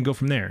 And then go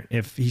from there.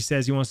 If he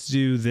says he wants to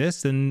do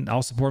this, then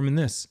I'll support him in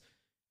this. If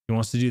he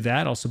wants to do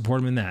that, I'll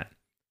support him in that.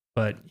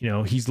 But,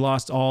 he's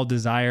lost all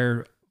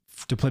desire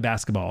to play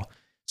basketball.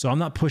 So I'm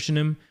not pushing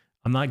him.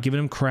 I'm not giving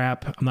him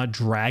crap. I'm not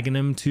dragging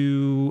him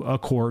to a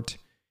court.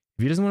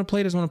 If he doesn't want to play,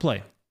 he doesn't want to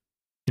play.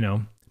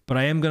 But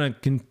I am going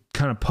to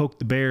kind of poke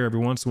the bear every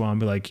once in a while and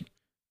be like,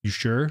 you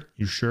sure?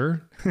 You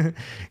sure?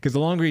 Because the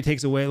longer he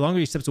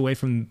steps away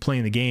from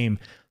playing the game,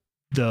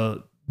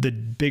 the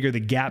bigger the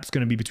gap's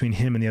going to be between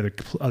him and the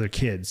other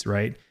kids,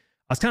 right?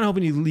 I was kind of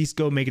hoping he'd at least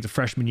go make it to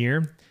freshman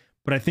year.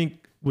 But I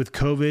think with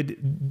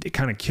COVID, it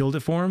kind of killed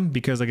it for him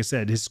because, like I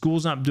said, his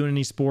school's not doing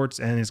any sports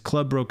and his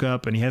club broke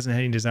up and he hasn't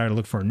had any desire to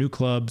look for a new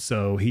club.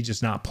 So he's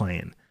just not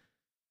playing.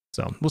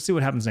 So we'll see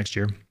what happens next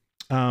year.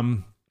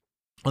 On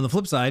the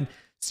flip side,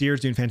 Sierra's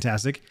doing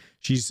fantastic.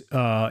 She's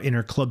in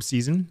her club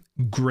season.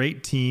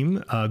 Great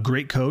team,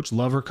 great coach.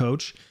 Love her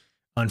coach.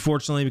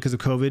 Unfortunately, because of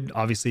COVID,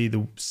 obviously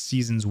the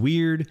season's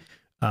weird.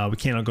 We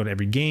can't go to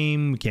every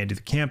game. We can't do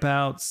the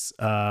campouts.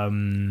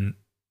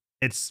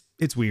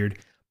 It's weird.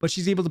 But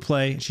she's able to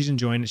play. She's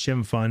enjoying it. She's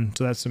having fun.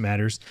 So that's what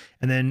matters.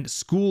 And then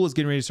school is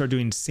getting ready to start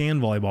doing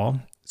sand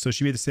volleyball. So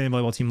she made the sand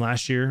volleyball team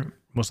last year.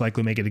 Most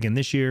likely make it again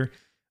this year.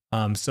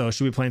 So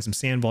she'll be playing some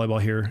sand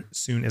volleyball here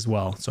soon as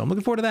well. So I'm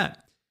looking forward to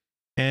that.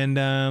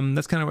 And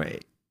that's kind of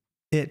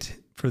it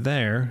for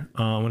there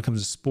when it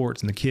comes to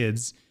sports and the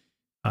kids.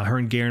 Her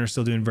and Garen are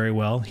still doing very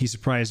well. He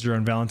surprised her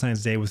on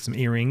Valentine's Day with some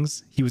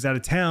earrings. He was out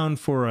of town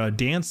for a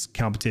dance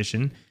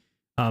competition,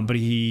 but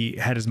he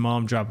had his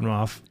mom drop him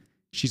off.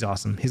 She's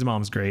awesome. His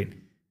mom's great.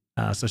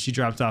 So she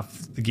dropped off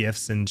the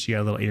gifts and she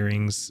got little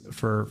earrings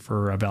for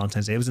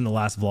Valentine's Day. It was in the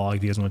last vlog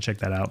if you guys want to check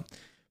that out.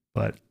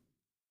 But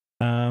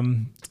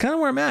it's kind of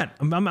where I'm at.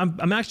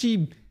 I'm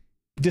actually,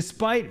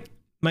 despite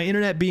my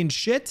internet being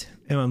shit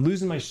and I'm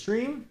losing my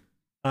stream,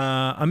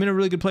 I'm in a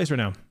really good place right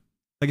now.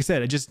 Like I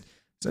said,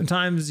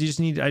 sometimes you just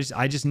need,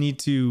 I just need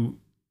to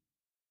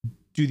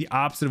do the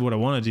opposite of what I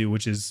want to do,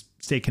 which is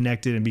stay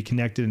connected and be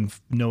connected and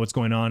know what's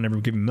going on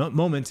every given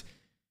moment.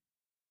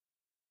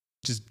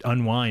 Just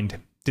unwind,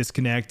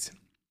 disconnect,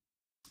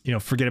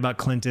 forget about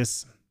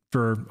Clintus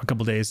for a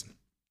couple days.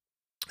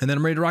 And then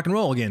I'm ready to rock and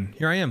roll again.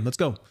 Here I am. Let's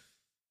go.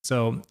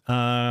 So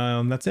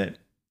that's it.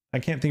 I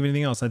can't think of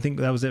anything else. I think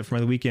that was it for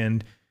my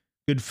weekend.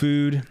 Good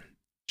food,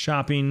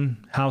 shopping,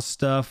 house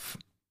stuff.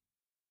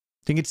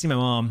 Didn't get to see my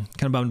mom.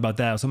 Kind of bummed about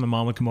that. So my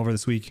mom would come over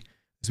this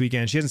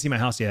weekend. She hasn't seen my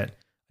house yet.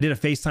 I did a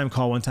FaceTime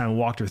call one time and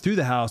walked her through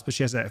the house, but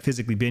she hasn't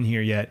physically been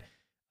here yet.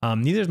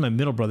 Neither has my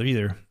middle brother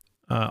either,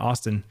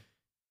 Austin.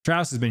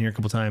 Travis has been here a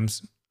couple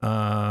times,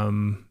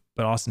 but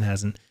Austin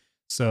hasn't.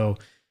 So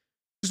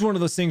just one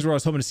of those things where I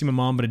was hoping to see my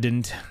mom, but I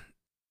didn't.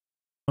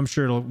 I'm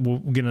sure we'll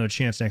get another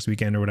chance next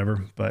weekend or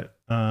whatever. But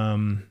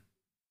plants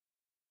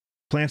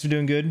are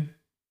doing good.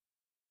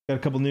 Got a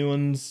couple new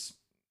ones.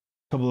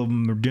 A couple of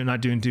them are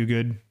not doing too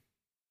good.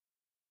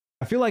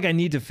 I feel like I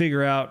need to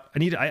figure out.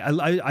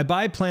 I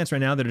buy plants right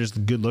now that are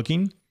just good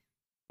looking,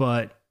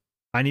 but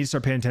I need to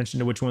start paying attention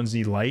to which ones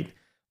need light.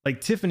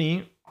 Like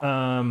Tiffany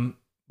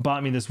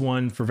bought me this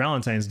one for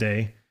Valentine's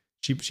Day.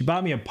 She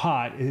bought me a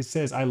pot. It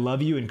says "I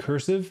love you" in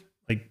cursive,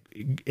 like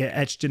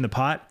etched in the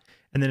pot,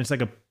 and then it's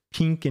like a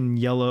pink and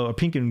yellow, or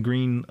pink and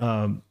green,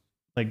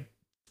 like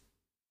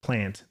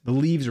plant. The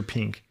leaves are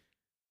pink.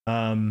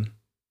 It's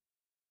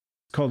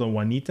called a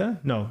Juanita.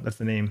 No, that's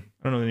the name.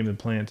 I don't know the name of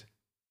the plant.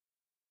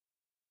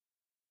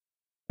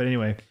 But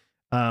anyway,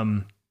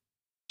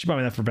 she bought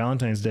me that for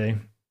Valentine's Day,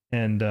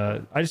 and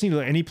I just need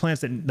any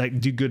plants that like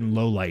do good in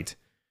low light,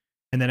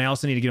 and then I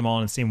also need to get them all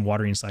in the same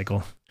watering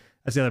cycle.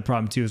 That's the other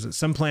problem too. Is that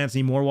some plants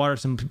need more water,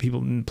 some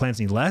plants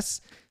need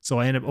less. So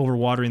I end up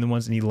overwatering the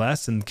ones that need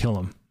less and kill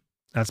them.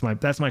 That's my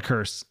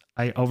curse.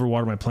 I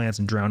overwater my plants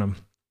and drown them.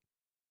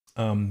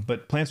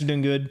 But plants are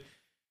doing good.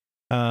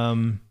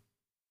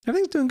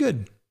 Everything's doing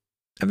good.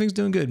 Everything's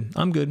doing good.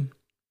 I'm good.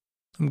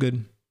 I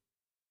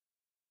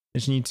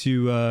just need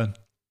to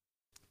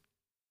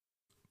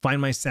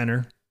find my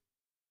center,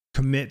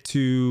 commit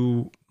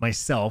to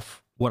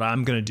myself, what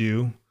I'm going to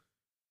do,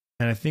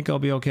 and I think I'll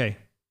be okay.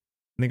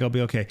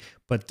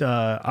 But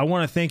I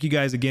want to thank you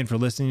guys again for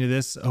listening to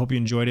this. I hope you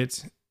enjoyed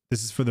it.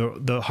 This is for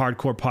the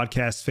hardcore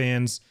podcast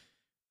fans.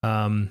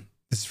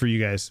 This is for you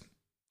guys.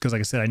 Because like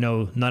I said, I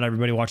know not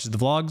everybody watches the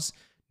vlogs.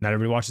 Not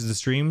everybody watches the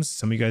streams.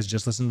 Some of you guys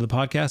just listen to the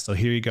podcast. So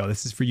here you go.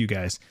 This is for you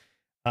guys.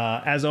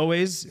 As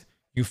always,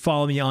 you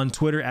follow me on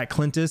Twitter at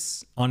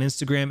Clintus, on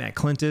Instagram at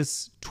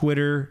Clintus,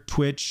 Twitter,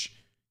 Twitch,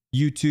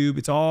 YouTube.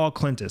 It's all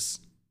Clintus.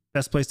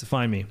 Best place to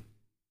find me.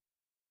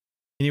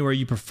 Anywhere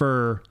you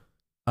prefer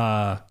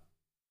to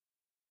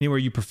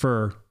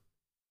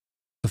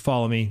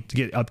follow me, to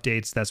get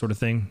updates, that sort of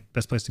thing.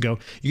 Best place to go.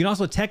 You can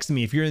also text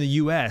me if you're in the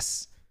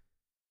US,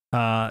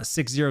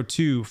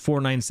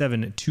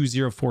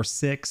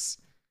 602-497-2046.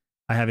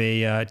 I have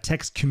a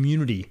text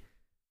community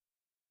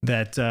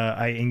that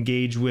I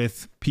engage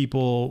with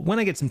people when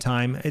I get some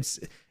time.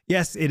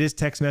 Yes, it is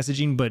text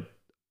messaging, but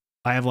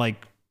I have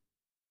like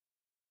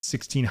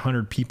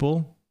 1,600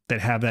 people that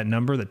have that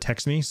number that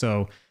text me.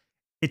 So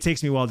it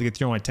takes me a while to get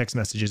through my text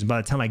messages. And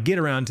by the time I get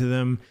around to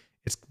them,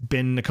 it's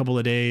been a couple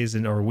of days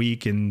or a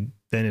week, and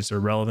then it's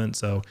irrelevant.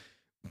 So,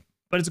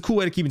 but it's a cool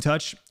way to keep in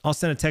touch. I'll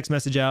send a text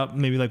message out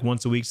maybe like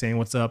once a week saying,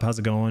 "What's up? How's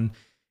it going?"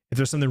 If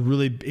there's something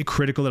really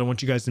critical that I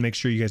want you guys to make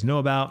sure you guys know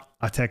about,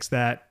 I'll text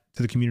that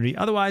to the community.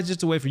 Otherwise,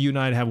 just a way for you and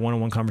I to have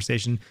one-on-one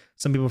conversation.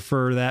 Some people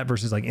prefer that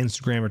versus like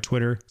Instagram or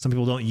Twitter. Some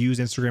people don't use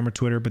Instagram or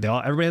Twitter, but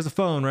everybody has a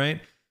phone,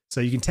 right?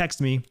 So you can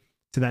text me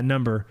to that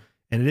number,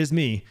 and it is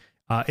me.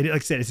 Like I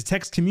said, it's a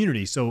text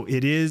community. So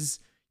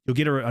you'll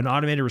get an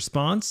automated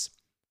response.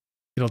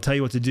 It'll tell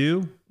you what to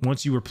do.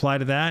 Once you reply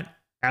to that,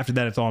 after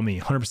that, it's all me,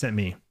 100%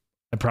 me.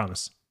 I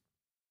promise.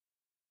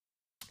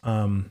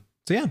 So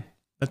yeah,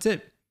 that's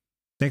it.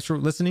 Thanks for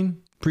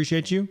listening.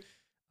 Appreciate you.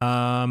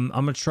 I'm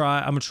gonna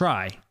try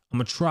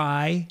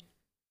to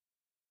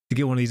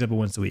get one of these up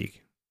once a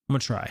week. I'm gonna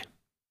try.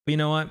 But you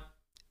know what?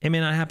 It may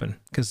not happen,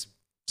 because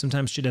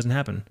sometimes shit doesn't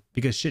happen,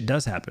 because shit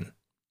does happen.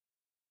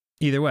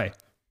 Either way,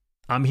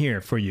 I'm here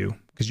for you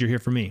because you're here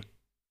for me.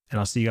 And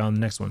I'll see you on the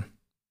next one.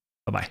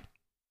 Bye-bye.